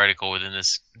next sub-article within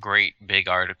this great big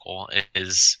article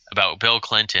is about Bill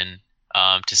Clinton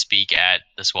to speak at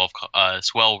the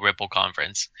Swell Ripple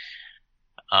conference.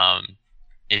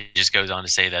 It just goes on to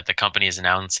say that the company has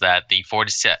announced that the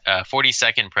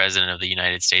 42nd president of the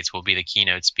United States will be the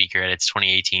keynote speaker at its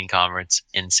 2018 conference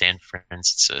in San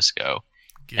Francisco.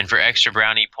 And for extra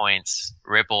brownie points,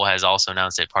 Ripple has also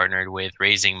announced it partnered with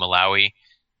Raising Malawi,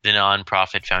 the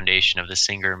nonprofit foundation of the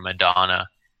singer Madonna,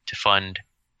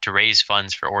 to raise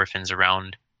funds for orphans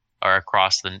around or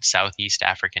across the Southeast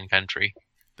African country.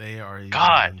 They are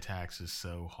evading taxes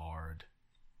so hard.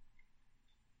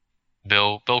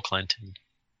 Bill Clinton.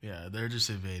 Yeah, they're just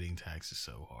evading taxes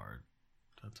so hard.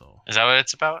 That's all. Is that what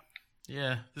it's about?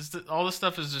 Yeah, all this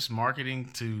stuff is just marketing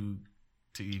to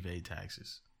evade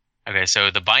taxes. Okay, so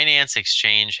the Binance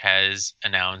Exchange has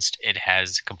announced it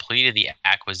has completed the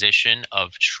acquisition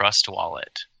of Trust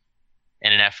Wallet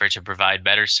in an effort to provide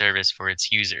better service for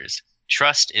its users.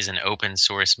 Trust is an open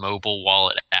source mobile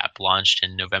wallet app launched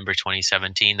in November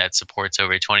 2017 that supports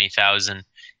over 20,000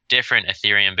 different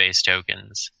Ethereum based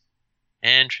tokens.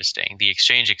 Interesting. The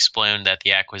exchange explained that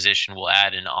the acquisition will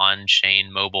add an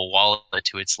on-chain mobile wallet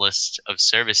to its list of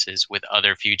services with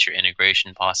other future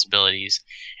integration possibilities,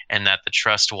 and that the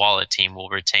Trust Wallet team will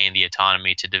retain the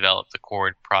autonomy to develop the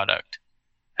core product.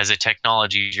 As a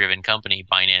technology-driven company,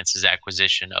 Binance's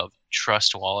acquisition of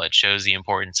Trust Wallet shows the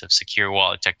importance of secure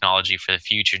wallet technology for the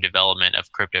future development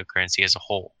of cryptocurrency as a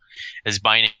whole. As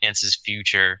Binance's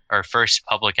first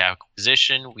public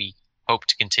acquisition, we hope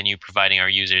to continue providing our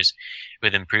users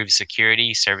with improved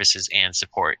security, services, and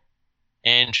support.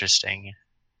 Interesting.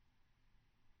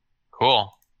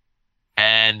 Cool.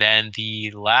 And then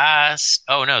the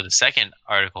second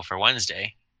article for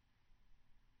Wednesday.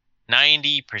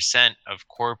 90% of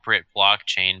corporate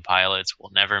blockchain pilots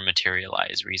will never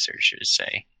materialize, researchers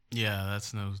say. Yeah,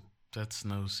 that's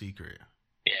no secret.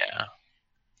 Yeah.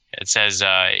 It says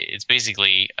it's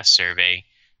basically a survey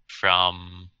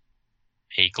from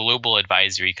a global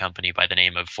advisory company by the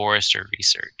name of Forrester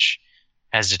Research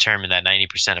has determined that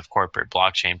 90% of corporate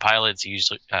blockchain pilots,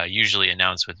 usually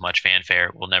announced with much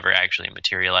fanfare, will never actually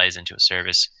materialize into a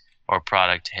service or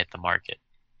product to hit the market.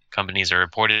 Companies are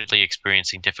reportedly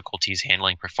experiencing difficulties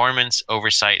handling performance,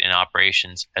 oversight, and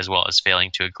operations, as well as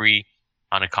failing to agree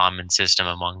on a common system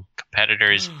among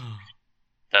competitors,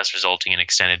 thus resulting in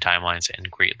extended timelines and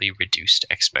greatly reduced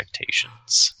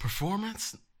expectations.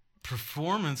 Performance?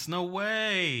 No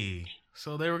way.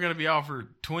 So they were going to be offered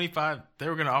 25. They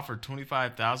were going to offer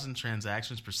 25,000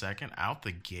 transactions per second out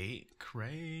the gate.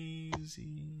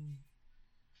 Crazy.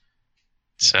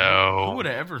 So who would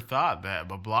have ever thought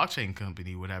that a blockchain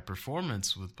company would have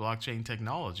performance with blockchain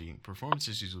technology, performance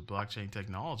issues with blockchain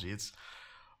technology? It's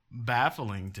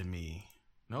baffling to me.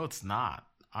 No, it's not.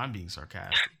 I'm being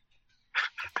sarcastic.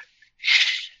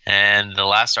 And the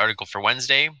last article for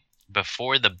Wednesday,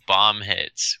 before the bomb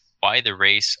hits, why the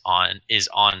race is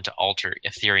on to alter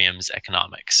Ethereum's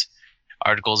economics.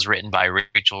 Articles written by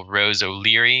Rachel Rose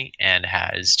O'Leary and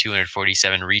has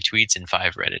 247 retweets and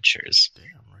 5 Reddit shares. Damn,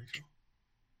 Rachel.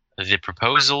 The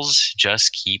proposals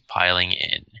just keep piling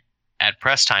in. At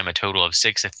press time, a total of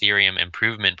 6 Ethereum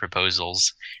improvement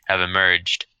proposals have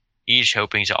emerged, each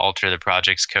hoping to alter the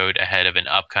project's code ahead of an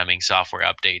upcoming software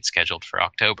update scheduled for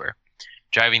October.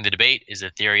 Driving the debate is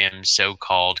Ethereum's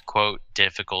so-called, quote,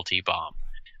 difficulty bomb,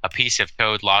 a piece of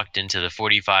code locked into the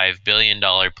 $45 billion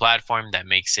platform that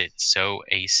makes it so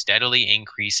a steadily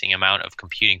increasing amount of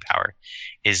computing power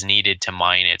is needed to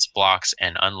mine its blocks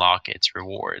and unlock its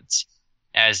rewards.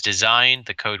 As designed,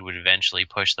 the code would eventually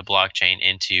push the blockchain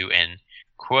into an,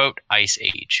 quote, ice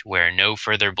age, where no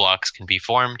further blocks can be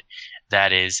formed,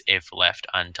 that is, if left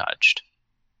untouched.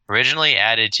 Originally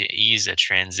added to ease a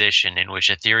transition in which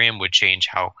Ethereum would change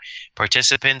how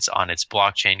participants on its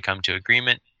blockchain come to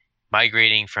agreement,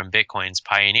 migrating from Bitcoin's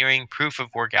pioneering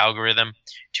proof-of-work algorithm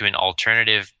to an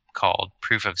alternative called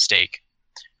proof of stake.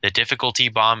 The difficulty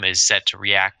bomb is set to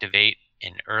reactivate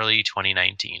in early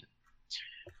 2019.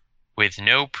 With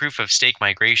no proof of stake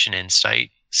migration in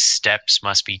sight, steps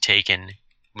must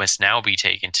now be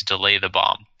taken to delay the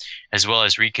bomb, as well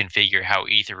as reconfigure how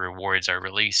Ether rewards are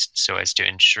released so as to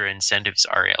ensure incentives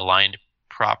are aligned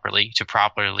properly to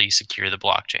secure the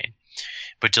blockchain.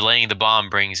 But delaying the bomb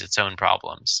brings its own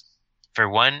problems. For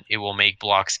one, it will make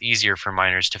blocks easier for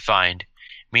miners to find,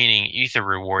 meaning Ether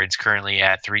rewards currently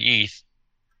at 3 ETH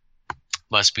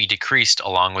must be decreased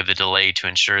along with a delay to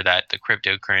ensure that the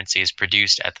cryptocurrency is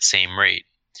produced at the same rate.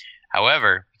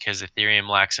 However, because Ethereum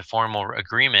lacks a formal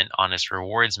agreement on its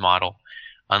rewards model,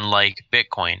 unlike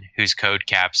Bitcoin, whose code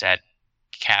caps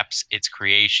its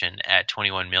creation at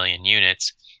 21 million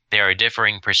units, there are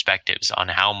differing perspectives on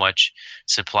how much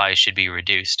supply should be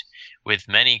reduced, with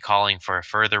many calling for a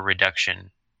further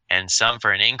reduction and some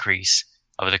for an increase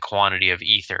of the quantity of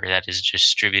Ether that is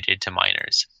distributed to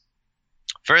miners.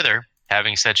 Further,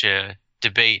 having such a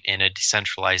debate in a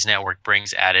decentralized network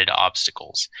brings added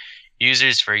obstacles.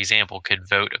 Users, for example, could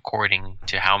vote according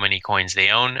to how many coins they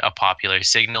own, a popular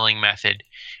signaling method,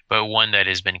 but one that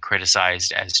has been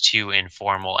criticized as too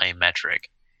informal a metric.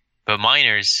 But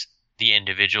miners, the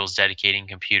individuals dedicating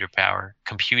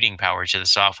computing power to the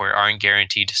software, aren't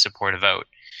guaranteed to support a vote.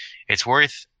 It's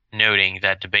worth noting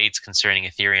that debates concerning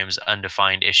Ethereum's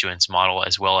undefined issuance model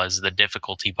as well as the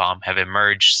difficulty bomb have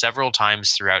emerged several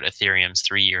times throughout Ethereum's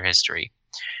 3-year history.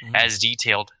 As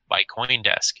detailed by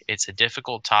CoinDesk, it's a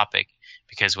difficult topic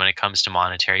because when it comes to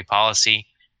monetary policy,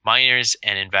 Miners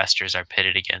and investors are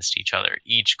pitted against each other,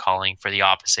 each calling for the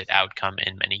opposite outcome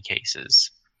in many cases.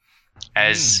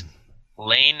 As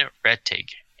Lane Rettig,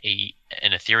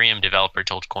 an Ethereum developer,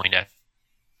 told CoinDesk,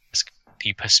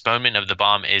 the postponement of the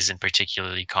bomb isn't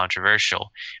particularly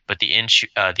controversial, but the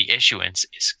issuance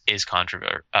is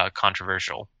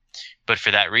controversial. But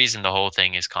for that reason, the whole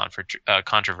thing is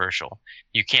controversial.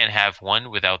 You can't have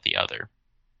one without the other.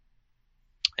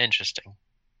 Interesting.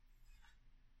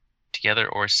 Together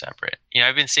or separate.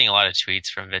 I've been seeing a lot of tweets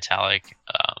from Vitalik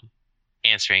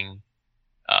answering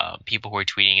people who are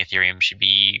tweeting Ethereum should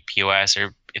be POS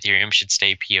or Ethereum should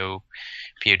stay POW.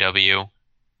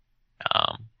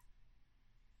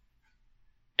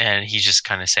 And he's just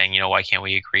kind of saying, why can't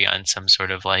we agree on some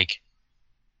sort of like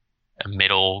a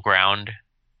middle ground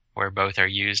where both are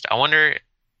used? I wonder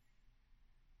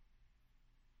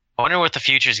what the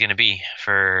future is going to be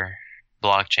for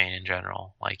blockchain in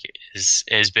general. Like, is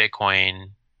Bitcoin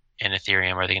and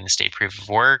Ethereum, are they going to stay proof of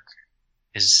work?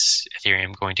 Is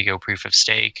Ethereum going to go proof of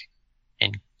stake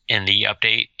in the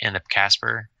update, in the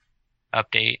Casper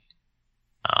update?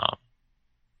 I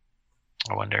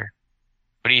wonder.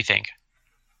 What do you think?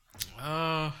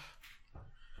 I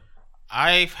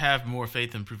have more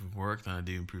faith in proof of work than I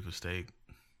do in proof of stake.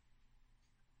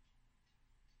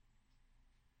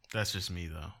 That's just me,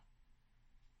 though.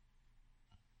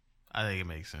 I think it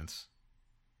makes sense.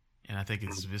 And I think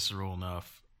it's visceral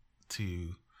enough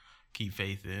to keep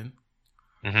faith in.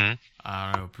 Mm-hmm.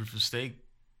 I don't know. Proof of stake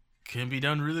can be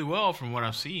done really well from what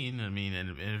I've seen. I mean,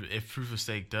 and if proof of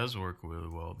stake does work really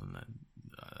well, then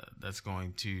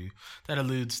that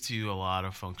alludes to a lot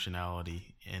of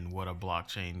functionality in what a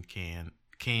blockchain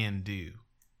can do.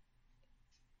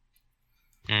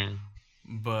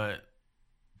 But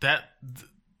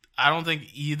I don't think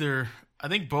either. I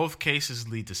think both cases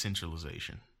lead to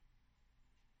centralization.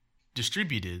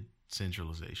 Distributed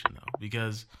centralization, though,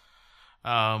 because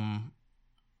when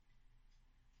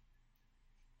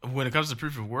it comes to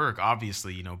proof of work,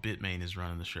 obviously, Bitmain is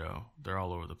running the show. They're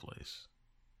all over the place,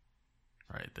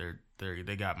 right?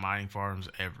 They got mining farms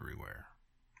everywhere.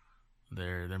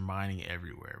 They're mining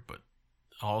everywhere, but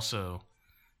also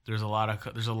there's a lot of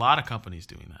companies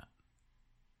doing that.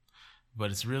 But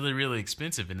it's really, really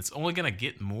expensive, and it's only going to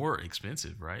get more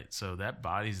expensive, right? So that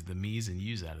bodies the me's and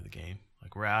you's out of the game.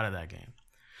 Like, we're out of that game.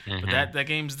 Mm-hmm. But that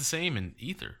game's the same in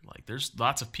Ether. Like, there's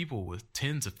lots of people with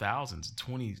tens of thousands,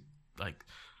 20, like,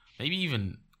 maybe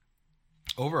even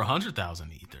over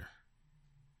 100,000 Ether.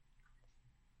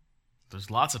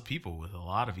 There's lots of people with a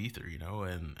lot of Ether,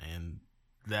 and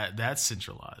that's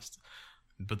centralized.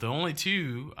 But the only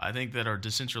two, I think, that are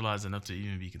decentralized enough to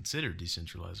even be considered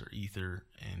decentralized are Ether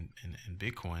and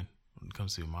Bitcoin when it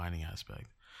comes to a mining aspect.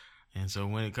 And so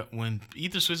when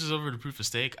Ether switches over to proof of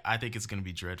stake, I think it's going to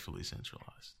be dreadfully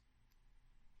centralized.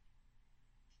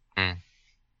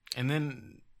 And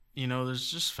then,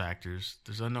 there's just factors.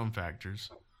 There's unknown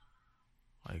factors.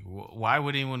 Like, why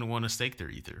would anyone want to stake their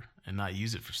Ether and not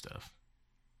use it for stuff?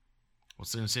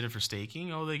 What's the incentive for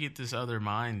staking? Oh, they get this other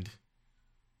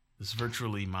this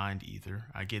virtually mined Ether.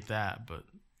 I get that, but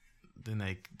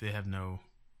then they have no.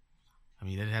 I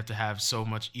mean, they'd have to have so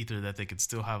much Ether that they could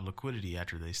still have liquidity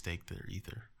after they stake their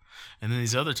Ether. And then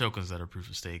these other tokens that are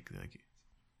proof of stake, like,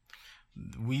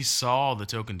 we saw the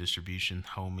token distribution,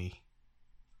 homie.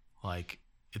 Like,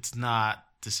 it's not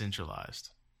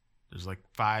decentralized. There's like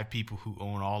 5 people who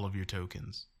own all of your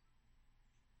tokens.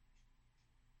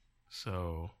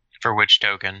 So. For which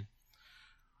token?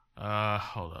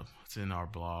 Hold up. It's in our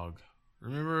blog.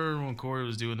 Remember when Corey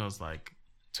was doing those like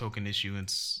token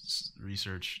issuance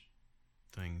research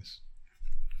things?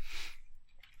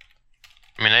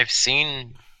 I mean, I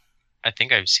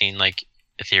think I've seen like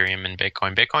Ethereum and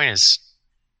Bitcoin. Bitcoin is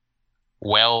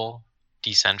well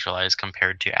decentralized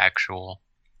compared to actual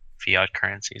fiat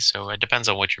currencies. So it depends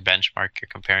on what your benchmark you're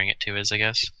comparing it to is, I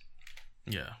guess.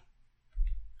 Yeah.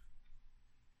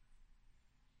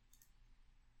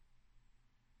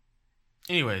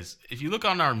 Anyways, if you look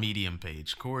on our Medium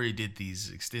page, Corey did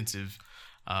these extensive.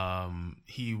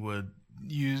 He would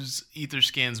use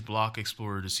Etherscan's Block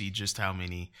Explorer to see just how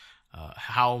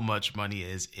much money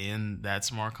is in that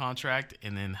smart contract,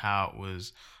 and then how it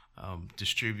was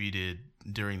distributed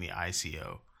during the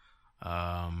ICO,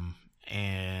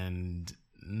 and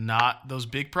not those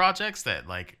big projects that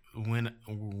like went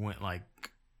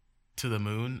like to the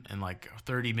moon in like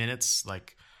 30 minutes,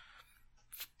 like.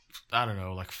 I don't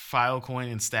know, like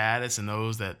Filecoin and Status, and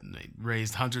those that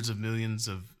raised hundreds of millions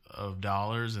of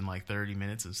dollars in like 30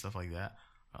 minutes and stuff like that,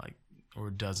 like, or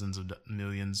dozens of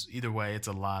millions. Either way, it's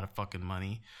a lot of fucking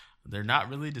money. They're not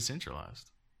really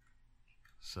decentralized,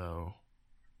 so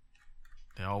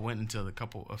They all went into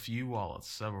a few wallets,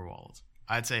 several wallets.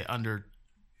 I'd say under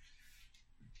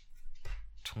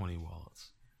 20 wallets.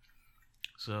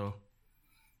 So,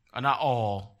 not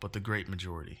all, but the great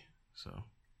majority. So,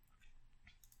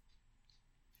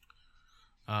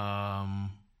 I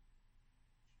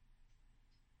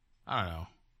don't know.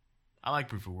 I like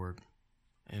proof of work.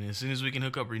 And as soon as we can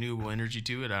hook up renewable energy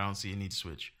to it, I don't see a need to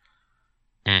switch.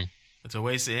 It's a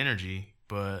waste of energy,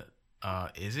 but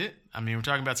is it? I mean, we're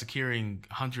talking about securing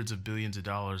hundreds of billions of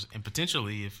dollars, and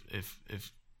potentially, if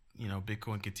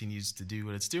Bitcoin continues to do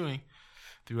what it's doing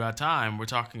throughout time, we're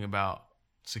talking about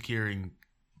securing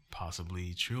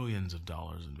possibly trillions of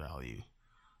dollars in value.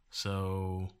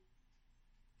 So,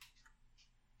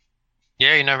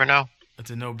 yeah, you never know. It's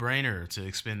a no-brainer to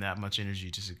expend that much energy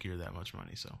to secure that much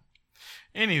money. So,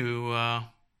 anywho,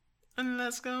 and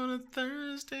let's go to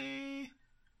Thursday.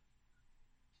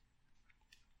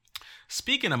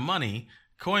 Speaking of money,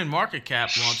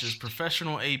 CoinMarketCap launches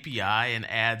professional API and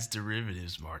adds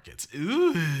derivatives markets.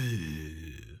 Ooh.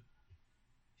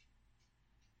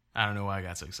 I don't know why I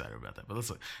got so excited about that, but let's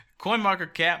look.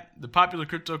 CoinMarketCap, the popular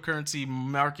cryptocurrency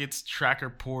markets tracker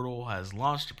portal, has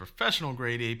launched a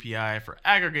professional-grade API for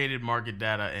aggregated market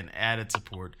data and added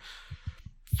support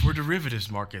for derivatives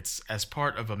markets as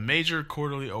part of a major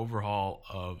quarterly overhaul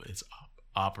of its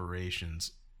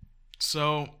operations.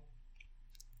 So,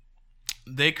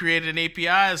 they created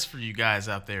APIs for you guys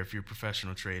out there if you're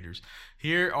professional traders.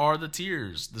 Here are the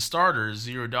tiers. The starter is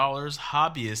 $0.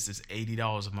 Hobbyist is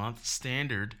 $80 a month.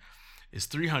 Standard is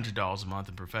 $300 a month.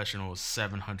 And professional is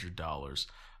 $700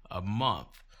 a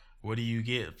month. What do you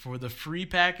get for the free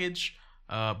package?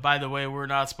 By the way, we're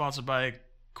not sponsored by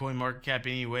CoinMarketCap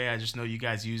anyway. I just know you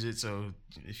guys use it. So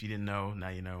if you didn't know, now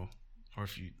you know. Or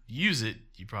if you use it,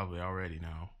 you probably already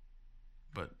know.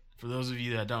 But for those of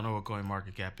you that don't know what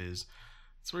CoinMarketCap is,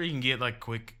 it's where you can get like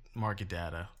quick market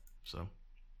data. So,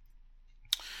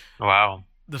 wow,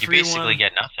 the you free basically one,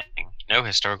 get nothing, no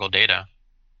historical data.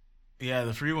 Yeah,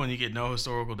 the free one you get no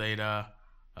historical data.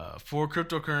 For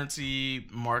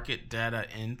cryptocurrency market data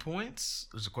endpoints,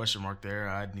 there's a question mark there.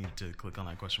 I'd need to click on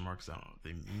that question mark because I don't know what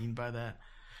they mean by that.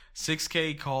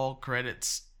 6K call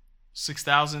credits,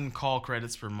 6,000 call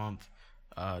credits per month.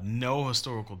 No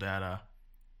historical data.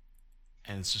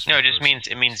 And it's just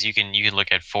it means you can look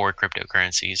at 4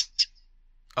 cryptocurrencies.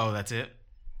 Oh, that's it?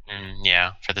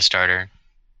 Yeah, for the starter.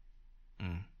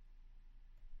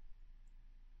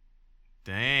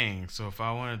 Dang. So if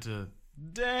I wanted to,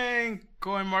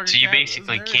 CoinMarketCap. So you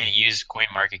basically can't use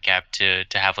CoinMarketCap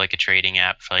to have like a trading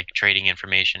app for like trading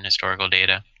information, historical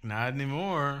data. Not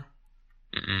anymore.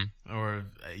 Or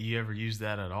you ever use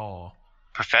that at all?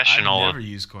 Professional. I've never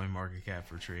used CoinMarketCap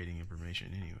for trading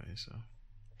information anyway, so.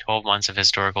 12 months of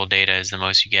historical data is the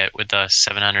most you get with the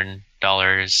 $700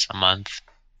 a month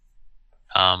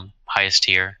highest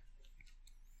tier.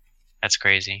 That's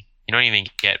crazy. You don't even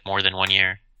get more than 1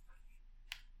 year.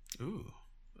 Ooh.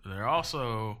 They're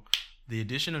also, the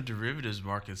addition of derivatives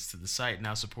markets to the site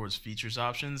now supports futures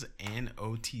options and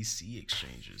OTC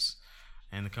exchanges.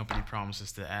 And the company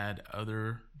promises to add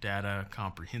other data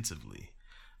comprehensively.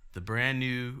 The brand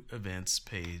new events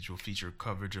page will feature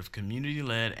coverage of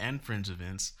community-led and fringe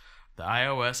events. The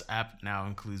iOS app now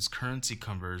includes currency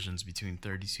conversions between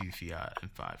 32 fiat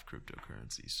and 5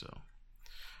 cryptocurrencies. So,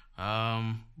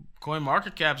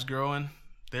 CoinMarketCap's growing.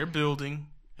 They're building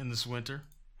in this winter.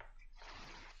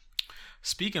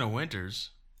 Speaking of winters,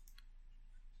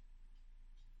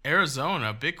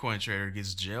 Arizona Bitcoin trader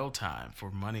gets jail time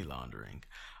for money laundering.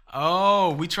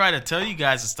 Oh, we try to tell you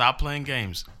guys to stop playing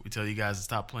games. We tell you guys to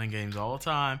stop playing games all the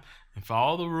time and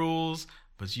follow the rules,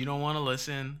 but you don't want to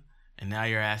listen, and now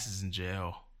your ass is in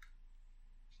jail.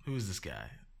 Who is this guy?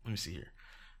 Let me see here.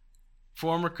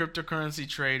 Former cryptocurrency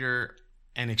trader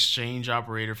and exchange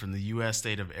operator from the U.S.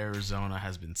 state of Arizona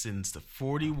has been sentenced to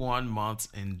 41 months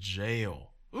in jail.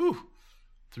 Ooh,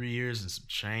 3 years and some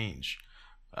change.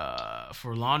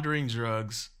 For laundering drug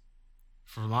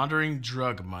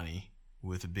money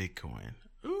with Bitcoin.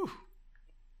 Ooh.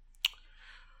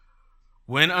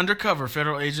 When undercover,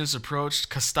 federal agents approached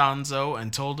Costanzo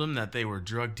and told him that they were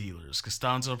drug dealers.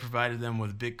 Costanzo provided them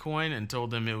with Bitcoin and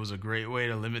told them it was a great way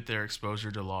to limit their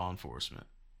exposure to law enforcement.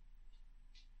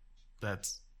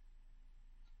 That's...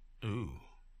 Ooh.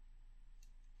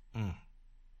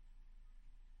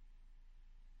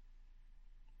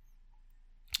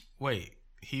 Wait.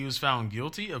 He was found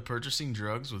guilty of purchasing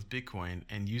drugs with Bitcoin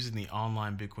and using the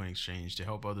online Bitcoin exchange to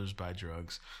help others buy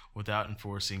drugs without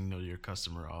enforcing know your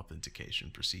customer authentication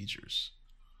procedures.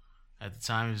 At the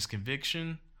time of his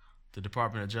conviction, the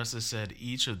Department of Justice said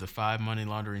each of the 5 money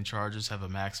laundering charges have a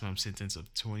maximum sentence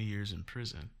of 20 years in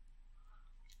prison.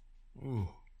 Ooh.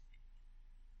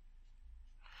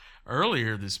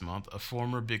 Earlier this month, a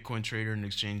former Bitcoin trader and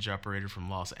exchange operator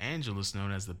from Los Angeles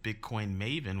known as the Bitcoin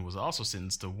Maven was also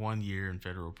sentenced to 1 year in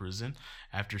federal prison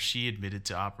after she admitted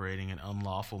to operating an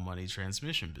unlawful money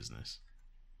transmission business.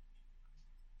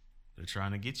 They're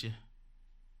trying to get you.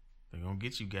 They're going to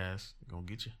get you guys. They're going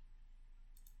to get you.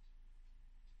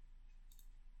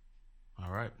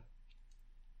 All right.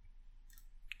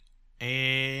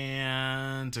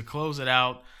 And to close it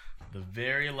out, the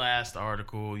very last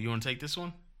article. You want to take this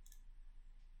one?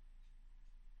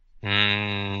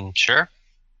 Sure.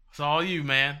 It's all you,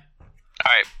 man.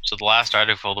 All right. So the last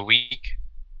article of the week: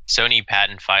 Sony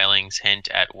patent filings hint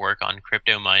at work on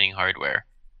crypto mining hardware.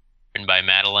 Written by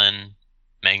Madeline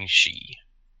Mengshi.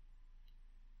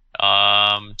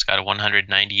 It's got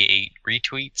 198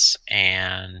 retweets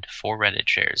and 4 Reddit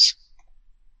shares.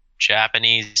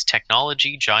 Japanese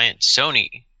technology giant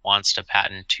Sony wants to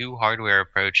patent 2 hardware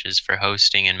approaches for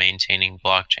hosting and maintaining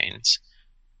blockchains.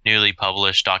 Newly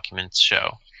published documents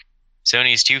show.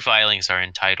 Sony's 2 filings are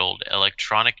entitled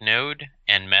Electronic Node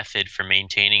and Method for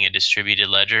Maintaining a Distributed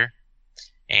Ledger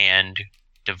and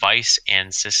Device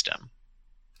and System,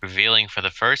 revealing for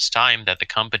the first time that the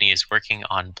company is working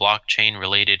on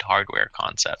blockchain-related hardware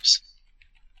concepts.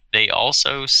 They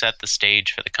also set the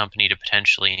stage for the company to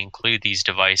potentially include these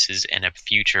devices in a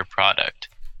future product.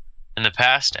 In the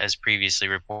past, as previously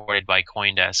reported by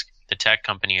CoinDesk, the tech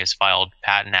company has filed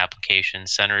patent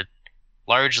applications centered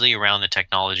largely around the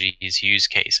technology's use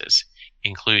cases,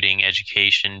 including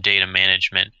education, data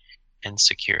management, and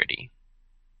security.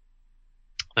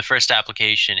 The first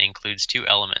application includes 2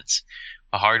 elements: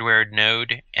 a hardware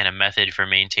node and a method for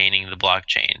maintaining the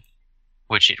blockchain,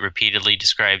 which it repeatedly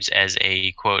describes as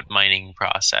a, quote, mining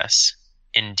process.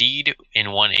 Indeed,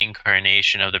 in one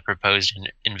incarnation of the proposed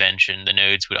invention, the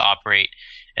nodes would operate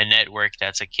a network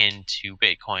that's akin to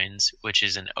Bitcoin's, which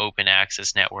is an open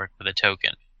access network with a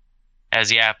token. As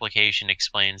the application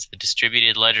explains, the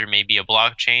distributed ledger may be a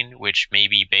blockchain, which may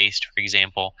be based, for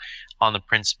example, on the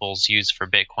principles used for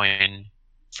Bitcoin,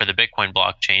 for the Bitcoin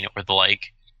blockchain or the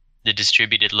like. The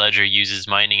distributed ledger uses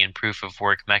mining and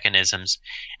proof-of-work mechanisms,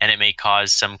 and it may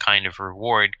cause some kind of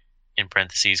reward, in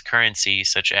parentheses currency,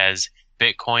 such as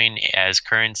Bitcoin as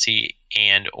currency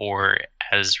and or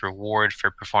as reward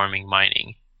for performing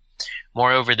mining.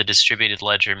 Moreover, the distributed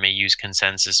ledger may use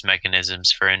consensus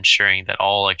mechanisms for ensuring that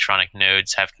all electronic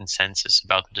nodes have consensus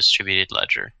about the distributed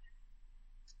ledger.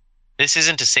 This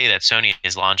isn't to say that Sony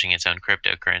is launching its own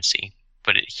cryptocurrency,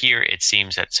 but here it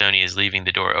seems that Sony is leaving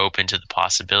the door open to the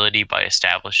possibility by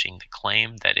establishing the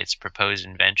claim that its proposed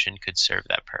invention could serve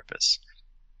that purpose.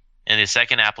 In the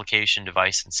second application,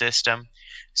 device and system,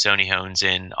 Sony hones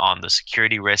in on the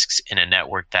security risks in a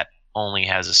network that only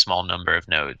has a small number of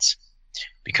nodes.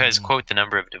 Because, quote, the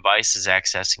number of devices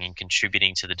accessing and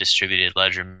contributing to the distributed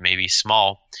ledger may be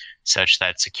small, such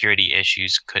that security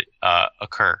issues could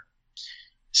occur.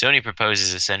 Sony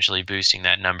proposes essentially boosting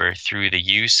that number through the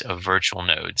use of virtual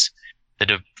nodes.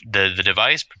 The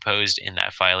device proposed in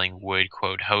that filing would,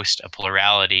 quote, host a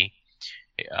plurality,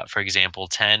 for example,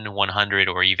 10, 100,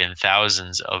 or even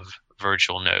thousands of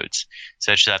virtual nodes,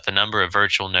 such that the number of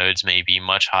virtual nodes may be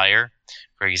much higher,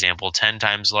 for example, 10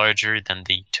 times larger than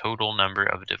the total number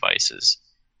of devices.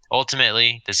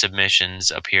 Ultimately, the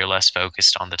submissions appear less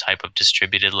focused on the type of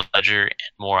distributed ledger and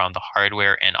more on the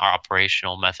hardware and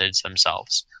operational methods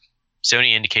themselves.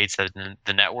 Sony indicates that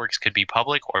the networks could be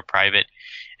public or private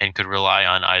and could rely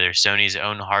on either Sony's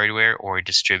own hardware or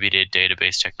distributed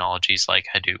database technologies like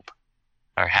Hadoop,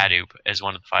 as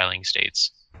one of the filing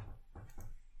states.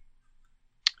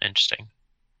 Interesting.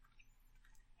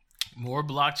 More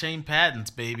blockchain patents,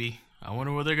 baby. I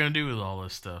wonder what they're going to do with all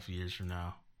this stuff years from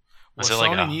now. What So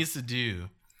Sony needs to do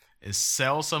is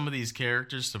sell some of these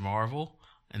characters to Marvel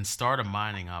and start a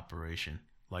mining operation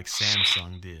like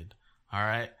Samsung did. All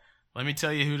right? Let me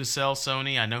tell you who to sell,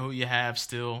 Sony. I know who you have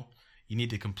still. You need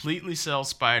to completely sell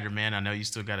Spider-Man. I know you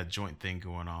still got a joint thing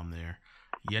going on there.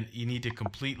 You need to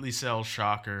completely sell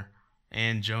Shocker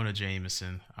and Jonah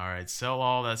Jameson. All right? Sell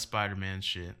all that Spider-Man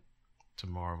shit to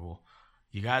Marvel.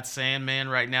 You got Sandman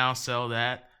right now. Sell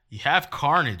that. You have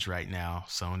Carnage right now,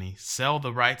 Sony. Sell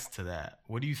the rights to that.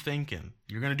 What are you thinking?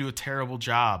 You're going to do a terrible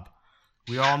job.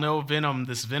 We all know Venom.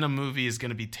 This Venom movie is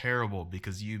going to be terrible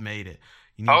because you made it.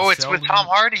 You need it's with Tom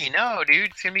Hardy. No,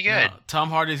 dude. It's going to be good. No, Tom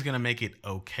Hardy's going to make it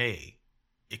okay.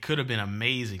 It could have been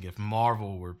amazing if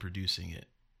Marvel were producing it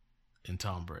and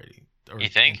Tom Brady. Or you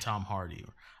think? And Tom Hardy.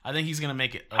 I think he's going to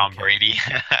make it okay. Tom Brady.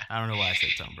 I don't know why I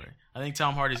said Tom Brady. I think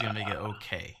Tom Hardy's going to make it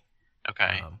okay.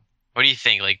 Okay. What do you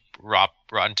think, like,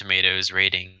 Rotten Tomatoes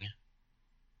rating?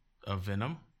 Of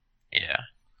Venom? Yeah.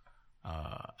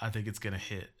 I think it's going to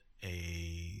hit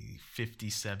a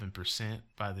 57%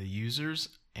 by the users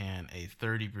and a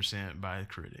 30% by the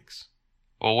critics.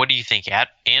 Well, what do you think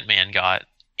Ant-Man got?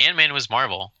 Ant-Man was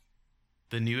Marvel,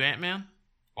 The new Ant-Man?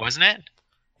 wasn't it?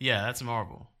 Yeah, that's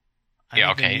Marvel. I Yeah,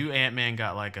 think okay. The new Ant-Man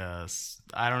got like I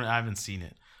haven't seen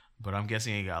it, but I'm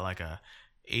guessing it got like a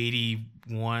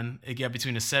 81. It got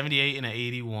between a 78 and an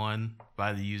 81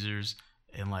 by the users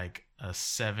and like a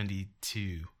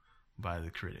 72 by the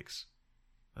critics.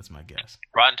 That's my guess.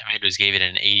 Rotten Tomatoes gave it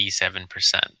an 87%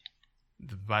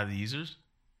 By the users?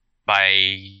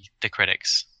 by the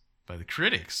critics. By the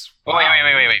critics. Oh, Wow. wait,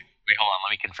 hold on,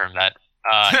 let me confirm that.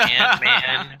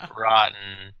 Ant-Man,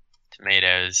 Rotten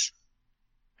Tomatoes,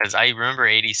 because I remember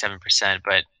 87%,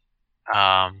 but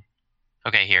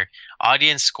okay, here.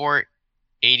 Audience score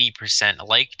 80%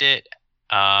 liked it.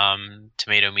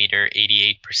 Tomato meter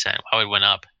 88%. Wow, it went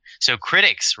up. So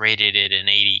critics rated it an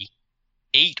 88%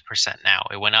 now.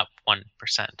 It went up 1%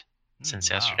 since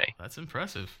Wow, yesterday. that's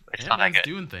impressive. It's not that Ant-Man's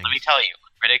good. doing things. Let me tell you,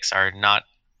 critics are not.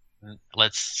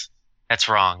 That's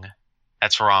wrong.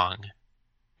 That's wrong.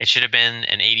 It should have been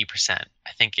an 80%.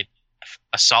 I think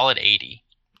a solid 80.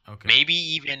 Okay. Maybe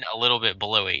even a little bit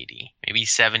below 80. Maybe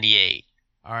 78.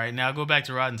 All right, now go back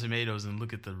to Rotten Tomatoes and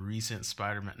look at the recent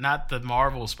Spider-Man, not the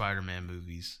Marvel Spider-Man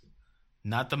movies,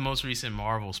 not the most recent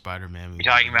Marvel Spider-Man movie.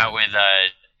 You're talking about with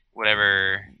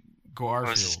whatever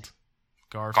Garfield.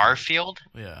 Garfield?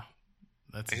 Yeah,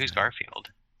 that's Wait, his who's name. Garfield?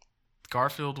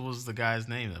 Garfield was the guy's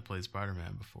name that played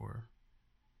Spider-Man before.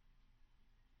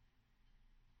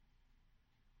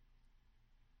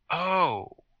 Oh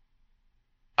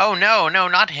no,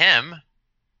 not him.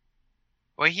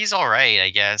 Well, he's all right, I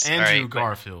guess. All Andrew right,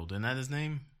 Garfield, isn't that his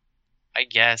name? I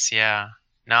guess, yeah.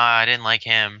 No, I didn't like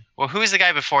him. Well, who's the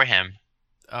guy before him?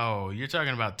 Oh, you're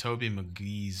talking about Tobey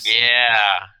Maguire's. Yeah,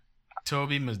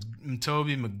 Tobey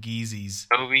Maguire's.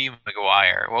 Tobey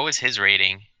Maguire. What was his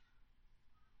rating?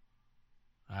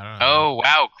 I don't know. Oh,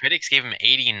 wow. Critics gave him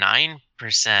 89%.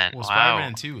 Well, Wow.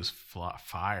 Spider-Man 2 was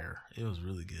fire. It was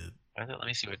really good. Let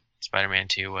me see what Spider-Man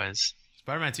 2 was.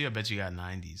 Spider-Man 2, I bet you got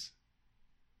 90s.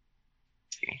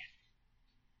 Let's see.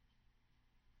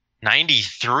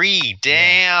 93. That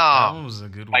Damn. one was a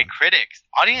good By one. critics.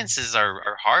 Audiences are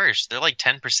harsh. They're like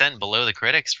 10% below the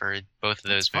critics for both of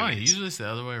those It's funny. movies. Usually it's the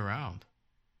other way around.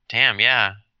 Damn,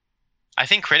 yeah. I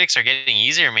think critics are getting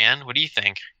easier, man. What do you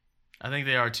think? I think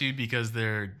they are too because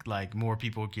they're like more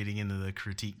people getting into the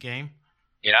critique game.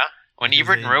 Yeah. When Because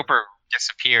Ebert and they- Roper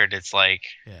disappeared, it's like,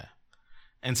 Yeah.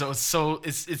 And so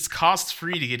it's cost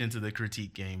free to get into the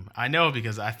critique game. I know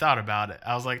because I thought about it.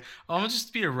 I was like, oh, I'm gonna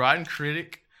just be a rotten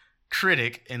critic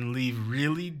and leave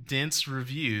really dense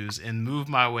reviews and move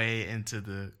my way into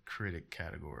the critic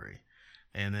category.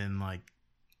 And then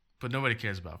but nobody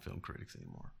cares about film critics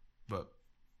anymore. But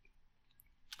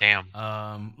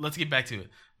damn. let's get back to it.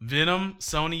 Venom,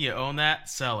 Sony, you own that,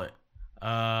 sell it.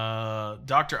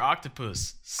 Dr.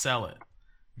 Octopus, sell it.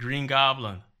 Green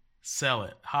Goblin, sell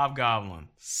it. Hobgoblin,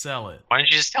 sell it. Why don't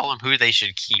you just tell them who they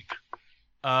should keep?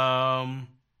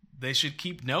 They should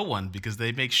keep no one because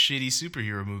they make shitty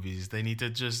superhero movies. They need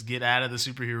to just get out of the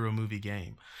superhero movie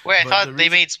game. Wait, I But thought the they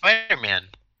reason- made Spider-Man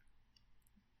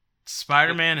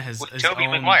Spider-Man with is Tobey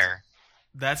owned, Maguire.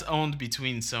 That's owned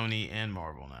between Sony and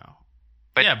Marvel now.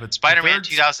 But yeah, but Spider-Man the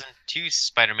third- 2002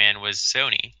 Spider-Man was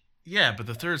Sony. Yeah, but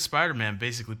the third Spider-Man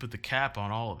basically put the cap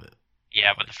on all of it.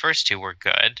 Yeah, but the first two were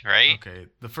good, right? Okay,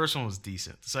 the first one was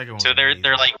decent. The second one So was they're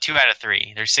amazing. like 2 out of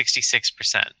 3. They're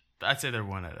 66%. I'd say they're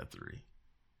 1 out of 3.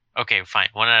 Okay, fine.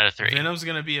 1 out of 3. Venom's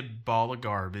gonna be a ball of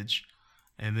garbage.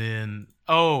 And then,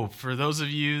 for those of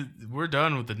you, we're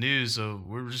done with the news, so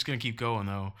we're just gonna keep going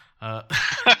though.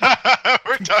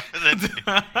 We're done with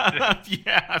it.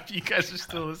 Yeah, if you guys are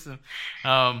still listening,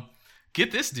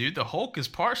 get this, dude. The Hulk is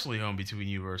partially owned between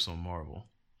Universal and Marvel.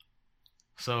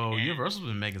 So Universal's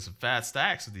been making some fat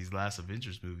stacks with these last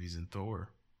Avengers movies and Thor.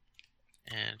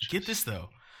 Get this though,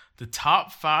 the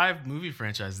top 5 movie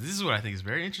franchises. This is what I think is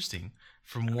very interesting.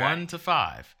 From 1 to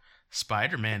 5,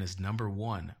 Spider-Man is number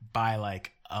 1 by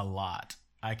like a lot.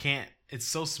 I can't. It's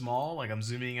so small. Like I'm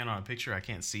zooming in on a picture, I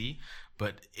can't see,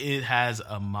 but it has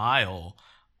a mile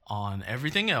on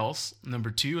everything else. Number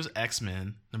 2 is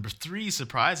X-Men. Number 3,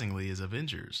 surprisingly, is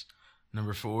Avengers.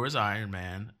 Number 4 is Iron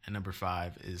Man, and number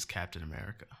 5 is Captain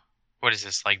America. What is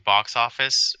this, like box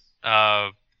office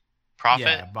profit?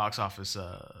 Yeah, box office.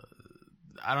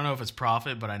 I don't know if it's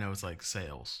profit, but I know it's like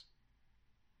sales.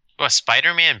 Well,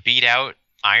 Spider-Man beat out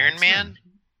Iron X-Men. Man?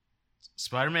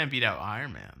 Spider-Man beat out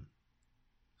Iron Man.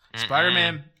 Mm-mm.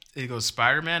 Spider-Man. It goes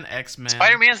Spider-Man, X-Men.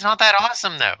 Spider-Man's not that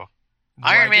awesome, though. Well,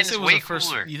 Iron I Man guess is it was way a first.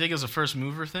 cooler. You think it was a first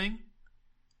mover thing?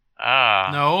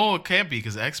 No, it can't be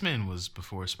because X-Men was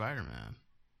before Spider-Man.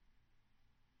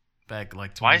 Back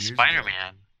like 20 Why years ago.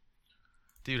 Spider-Man?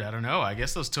 Dude, I don't know. I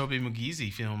guess those Tobey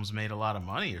Maguire films made a lot of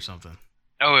money or something.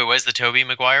 Oh, it was the Tobey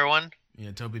Maguire one?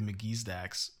 Yeah, Tobey Maguire.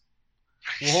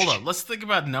 Well, hold up. Let's think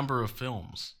about number of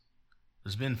films.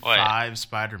 There's been 5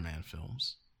 Spider-Man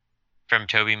films. From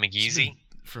Tobey Maguire?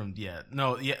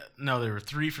 No, there were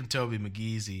 3 from Tobey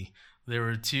Maguire. There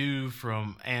were 2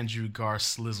 from Andrew Garth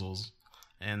Slizzles,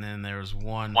 and then there was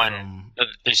one from.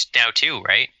 There's now 2,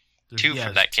 right? 2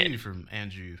 from that kid. 2 from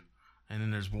Andrew, and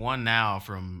then there's one now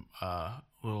from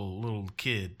little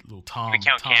kid, little Tom. Do we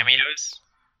count cameos?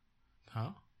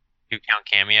 Huh? Do you count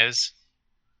cameos?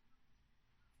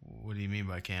 What do you mean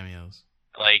by cameos?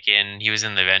 Like he was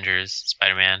in the Avengers,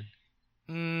 Spider-Man.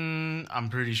 I'm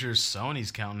pretty sure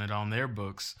Sony's counting it on their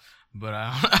books, but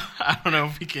I don't know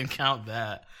if we can count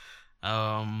that.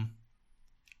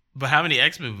 But how many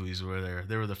X-Men movies were there?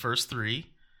 There were the first 3,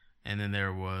 and then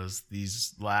there was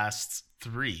these last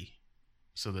 3.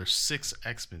 So there's 6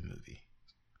 X-Men movies.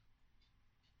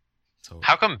 So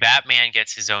how come Batman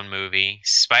gets his own movie,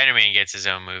 Spider-Man gets his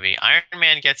own movie, Iron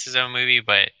Man gets his own movie,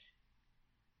 but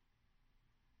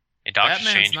Doctor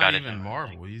Strange got it? Batman's not even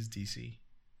Marvel. He's DC.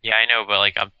 Yeah, I know, but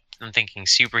like I'm thinking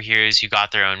superheroes who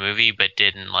got their own movie but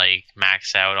didn't like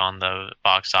max out on the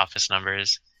box office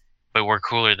numbers, but were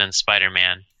cooler than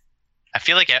Spider-Man. I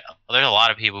feel like there's a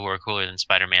lot of people who are cooler than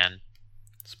Spider-Man.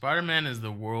 Spider-Man is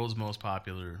the world's most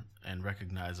popular and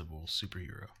recognizable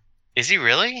superhero. Is he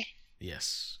really?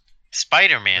 Yes.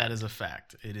 Spider-Man. That is a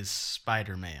fact. It is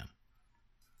Spider-Man.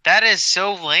 That is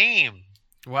so lame.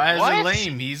 Why is it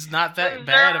lame? He's not that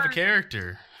bad of a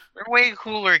character. They're way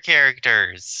cooler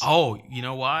characters. Oh, you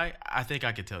know why? I think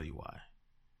I could tell you why.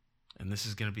 And this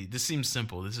seems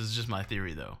simple. This is just my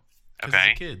theory, though. Okay.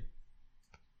 He's a kid.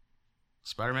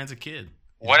 Spider-Man's a kid.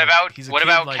 What about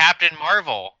Captain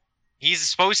Marvel? He's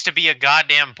supposed to be a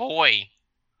goddamn boy,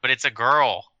 but it's a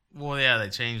girl. Well, yeah, they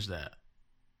changed that.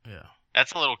 Yeah.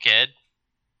 That's a little kid.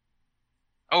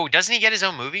 Oh, doesn't he get his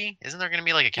own movie? Isn't there going to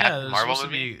be like a Captain Marvel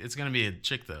movie? It's going to be a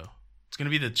chick, though. It's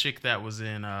going to be the chick that was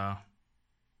in...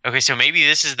 Okay, so maybe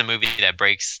this is the movie that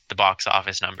breaks the box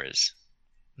office numbers.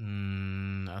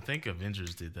 I think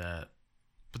Avengers did that.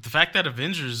 But the fact that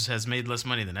Avengers has made less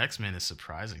money than X-Men is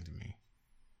surprising to me.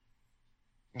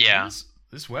 Yeah.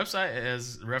 This website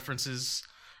has references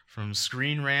from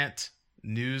Screen Rant,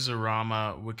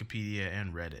 Newsarama, Wikipedia,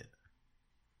 and Reddit.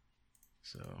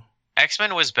 So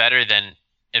X-Men was better than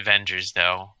Avengers,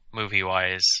 though,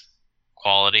 movie-wise.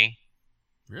 Quality.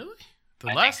 Really? The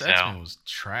last X-Men was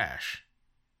trash.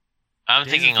 I'm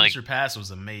thinking like Future Past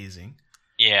was amazing.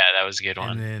 Yeah, that was a good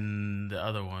one. And then the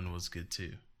other one was good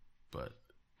too. But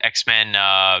X-Men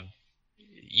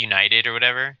United or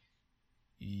whatever.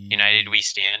 United We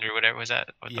Stand or whatever was that?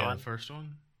 The first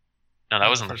one. No, that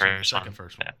wasn't the first one.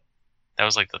 First one. That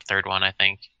was like the third one, I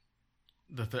think.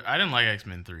 I didn't like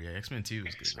X-Men 3. X-Men 2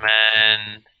 was good.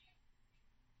 X-Men.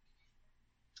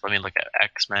 Let me look at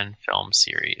X-Men film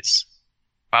series.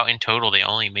 Wow, in total they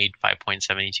only made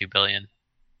 $5.72 billion.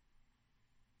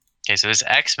 Okay, so there's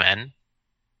X-Men,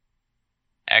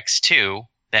 X2,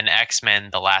 then X-Men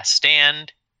The Last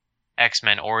Stand,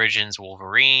 X-Men Origins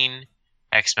Wolverine,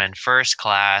 X-Men First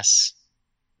Class,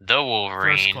 The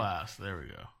Wolverine. First Class, there we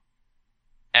go.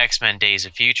 X-Men Days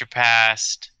of Future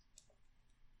Past,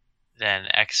 then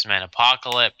X-Men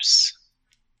Apocalypse,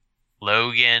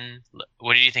 Logan.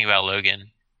 What did you think about Logan?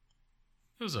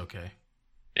 It was okay.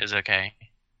 It was okay.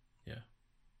 Yeah.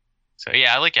 So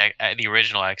yeah, I like the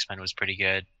original X-Men was pretty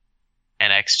good.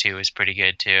 And X2 is pretty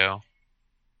good too.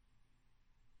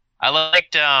 I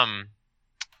liked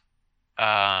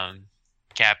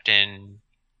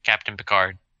Captain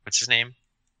Picard. What's his name?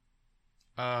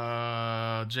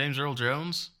 James Earl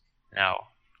Jones? No.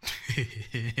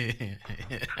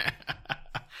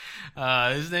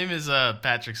 His name is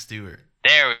Patrick Stewart.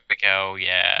 There we go.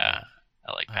 Yeah.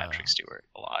 I like Patrick Stewart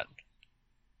a lot.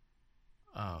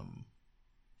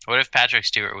 What if Patrick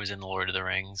Stewart was in The Lord of the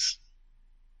Rings?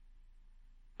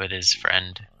 With his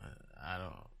friend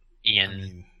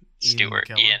Ian Stewart.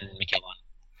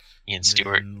 Ian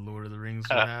Stewart. Lord of the Rings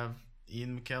would have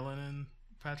Ian McKellen and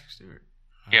Patrick Stewart.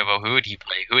 Yeah, but who would he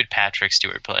play? Who would Patrick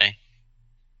Stewart play?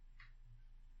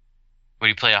 Would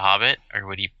he play a hobbit? Or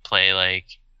would he play like...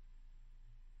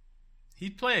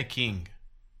 He'd play a king.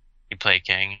 He'd play a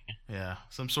king? Yeah,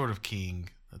 some sort of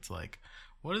king that's like,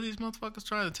 what are these motherfuckers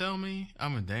trying to tell me?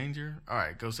 I'm in danger?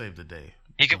 Alright, go save the day.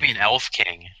 He could be an elf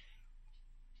king.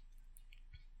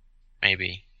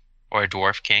 Maybe. Or a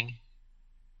dwarf king.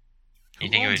 Who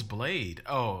owns Blade?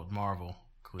 Oh, Marvel.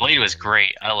 Blade was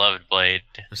great. I loved Blade.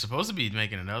 They're supposed to be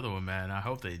making another one, man. I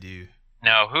hope they do.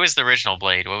 No, who was the original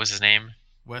Blade? What was his name?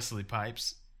 Wesley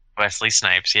Pipes. Wesley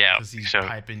Snipes, yeah. Because he's So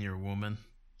piping your woman.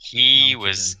 he No, I'm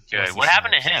was kidding. good. Wesley What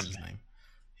happened to Snipes him? is his name.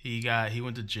 He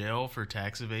went to jail for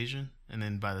tax evasion, and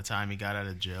then by the time he got out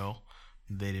of jail,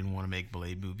 they didn't want to make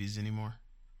Blade movies anymore.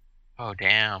 Oh,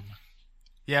 damn.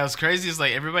 Yeah, it was crazy. It's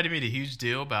like everybody made a huge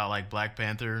deal about like Black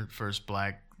Panther, first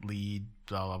black lead,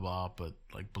 blah blah blah. But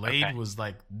like Blade was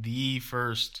like the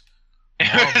first.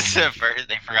 Marvel movie.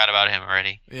 They forgot about him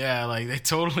already. Yeah, like they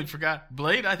totally forgot.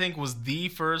 Blade, I think, was the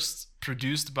first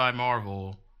produced by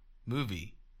Marvel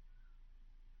movie.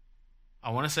 I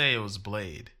want to say it was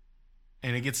Blade,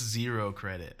 and it gets 0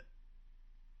 credit.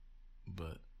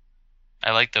 But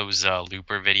I like those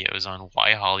Looper videos on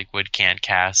why Hollywood can't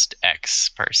cast X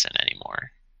person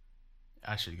anymore.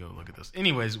 I should go look at this.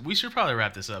 Anyways, we should probably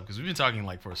wrap this up because we've been talking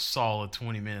like for a solid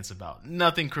 20 minutes about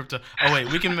nothing crypto. Oh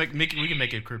wait, we can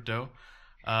make it crypto.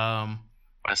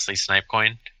 Wesley Snipe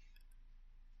coin.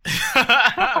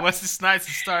 Wesley Snipes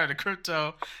has started a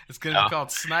crypto. It's gonna be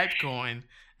called Snipe Coin.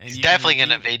 And He's definitely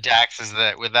gonna pay taxes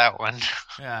with that one.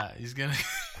 Yeah, he's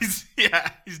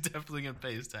definitely gonna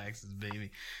pay his taxes,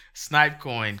 baby. Snipe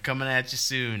Coin coming at you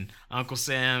soon. Uncle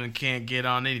Sam can't get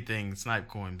on anything. Snipe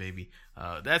Coin, baby.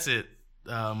 That's it.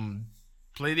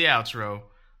 Play the outro.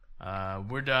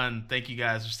 We're done. Thank you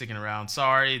guys for sticking around.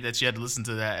 Sorry that you had to listen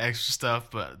to that extra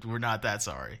stuff, but we're not that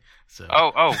sorry. So.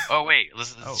 Oh, wait.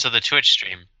 Listen to the Twitch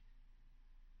stream.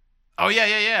 Oh,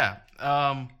 yeah.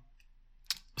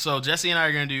 So Jesse and I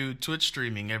are going to do Twitch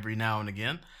streaming every now and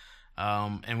again.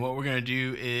 And what we're going to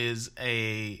do is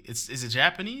is it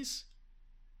Japanese?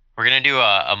 We're going to do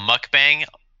a mukbang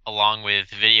along with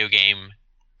video game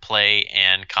play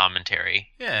and commentary.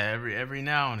 Yeah, every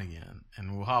now and again.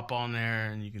 And we'll hop on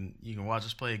there and you can watch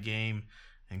us play a game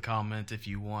and comment if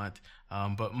you want.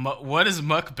 But what is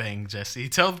mukbang, Jesse?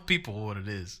 Tell the people what it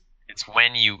is. It's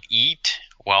when you eat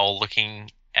while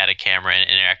looking at a camera and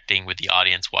interacting with the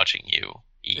audience watching you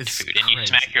eat food. And you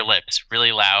smack your lips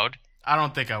really loud. I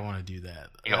don't think I want to do that.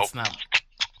 That's not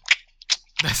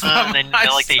and then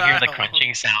like they hear the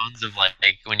crunching sounds of like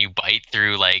when you bite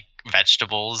through like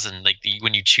vegetables and like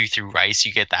when you chew through rice,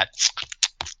 you get that.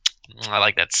 I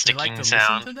like that sticking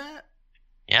sound. Listen to that?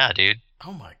 Yeah, dude.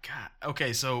 Oh my god.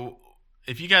 Okay, so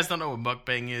if you guys don't know what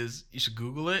mukbang is, you should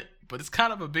Google it. But it's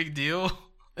kind of a big deal.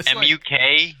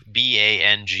 MUKBANG.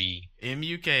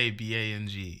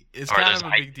 MUKBANG. It's kind of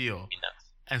a big deal.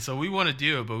 And so we want to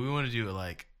do it, but we want to do it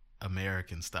like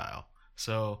American style.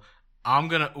 So I'm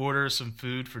going to order some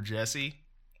food for Jesse.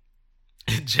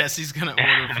 And Jesse's going to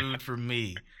order food for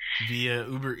me via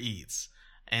Uber Eats.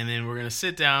 And then we're going to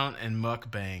sit down and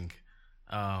mukbang.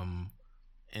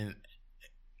 And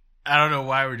I don't know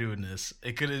why we're doing this.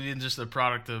 It could have been just a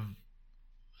product of,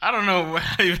 I don't know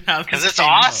how because it's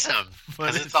awesome.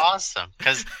 Because it's awesome.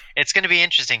 Because it's going to be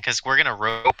interesting. Because we're going to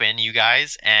rope in you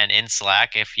guys, and in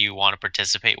Slack, if you want to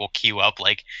participate, we'll queue up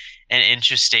like an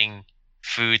interesting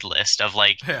food list of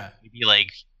like maybe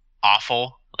like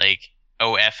awful, like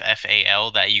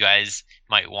OFFAL that you guys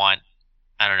might want.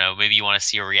 I don't know. Maybe you want to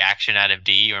see a reaction out of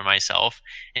D or myself,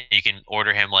 and you can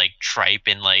order him like tripe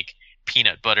and like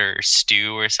peanut butter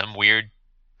stew or some weird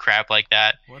crap like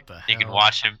that. What the hell? You can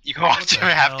watch him. You can watch him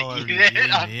have to eat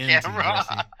it on camera.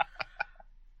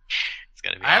 It's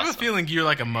gotta be. I have a feeling you're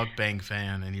like a mukbang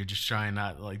fan, and you're just trying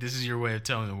not like this is your way of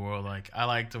telling the world like I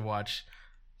like to watch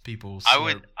people. I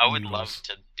would love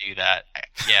to do that.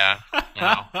 Yeah,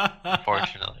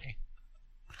 unfortunately.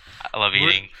 I love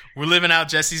eating. We're living out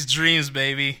Jesse's dreams,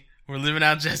 baby. We're living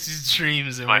out Jesse's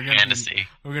dreams, and we're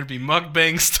gonna be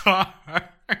mukbang stars.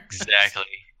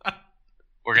 Exactly.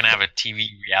 We're gonna have a TV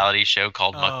reality show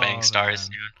called Mukbang Stars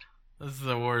soon. This is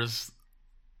the worst.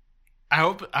 I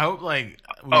hope like.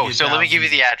 So let me give you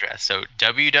the address. So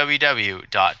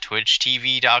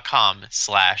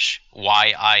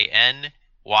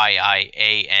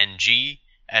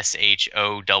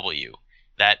www.twitchtv.com/YINYIANGSHOW.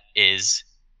 That is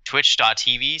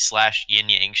twitch.tv/Yin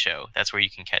Yang Show. That's where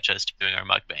you can catch us doing our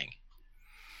mukbang.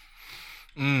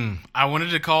 I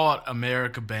wanted to call it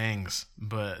America Bangs,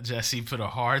 but Jesse put a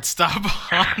hard stop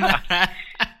on that.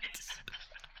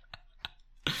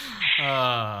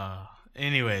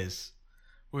 Anyways,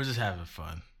 we're just having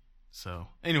fun. So,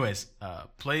 anyways,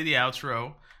 play the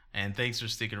outro, and thanks for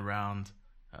sticking around.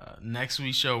 Next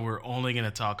week's show, we're only going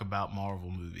to talk about Marvel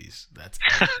movies. That's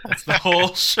the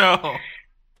whole show.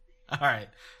 All right.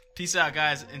 Peace out,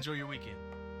 guys. Enjoy your weekend.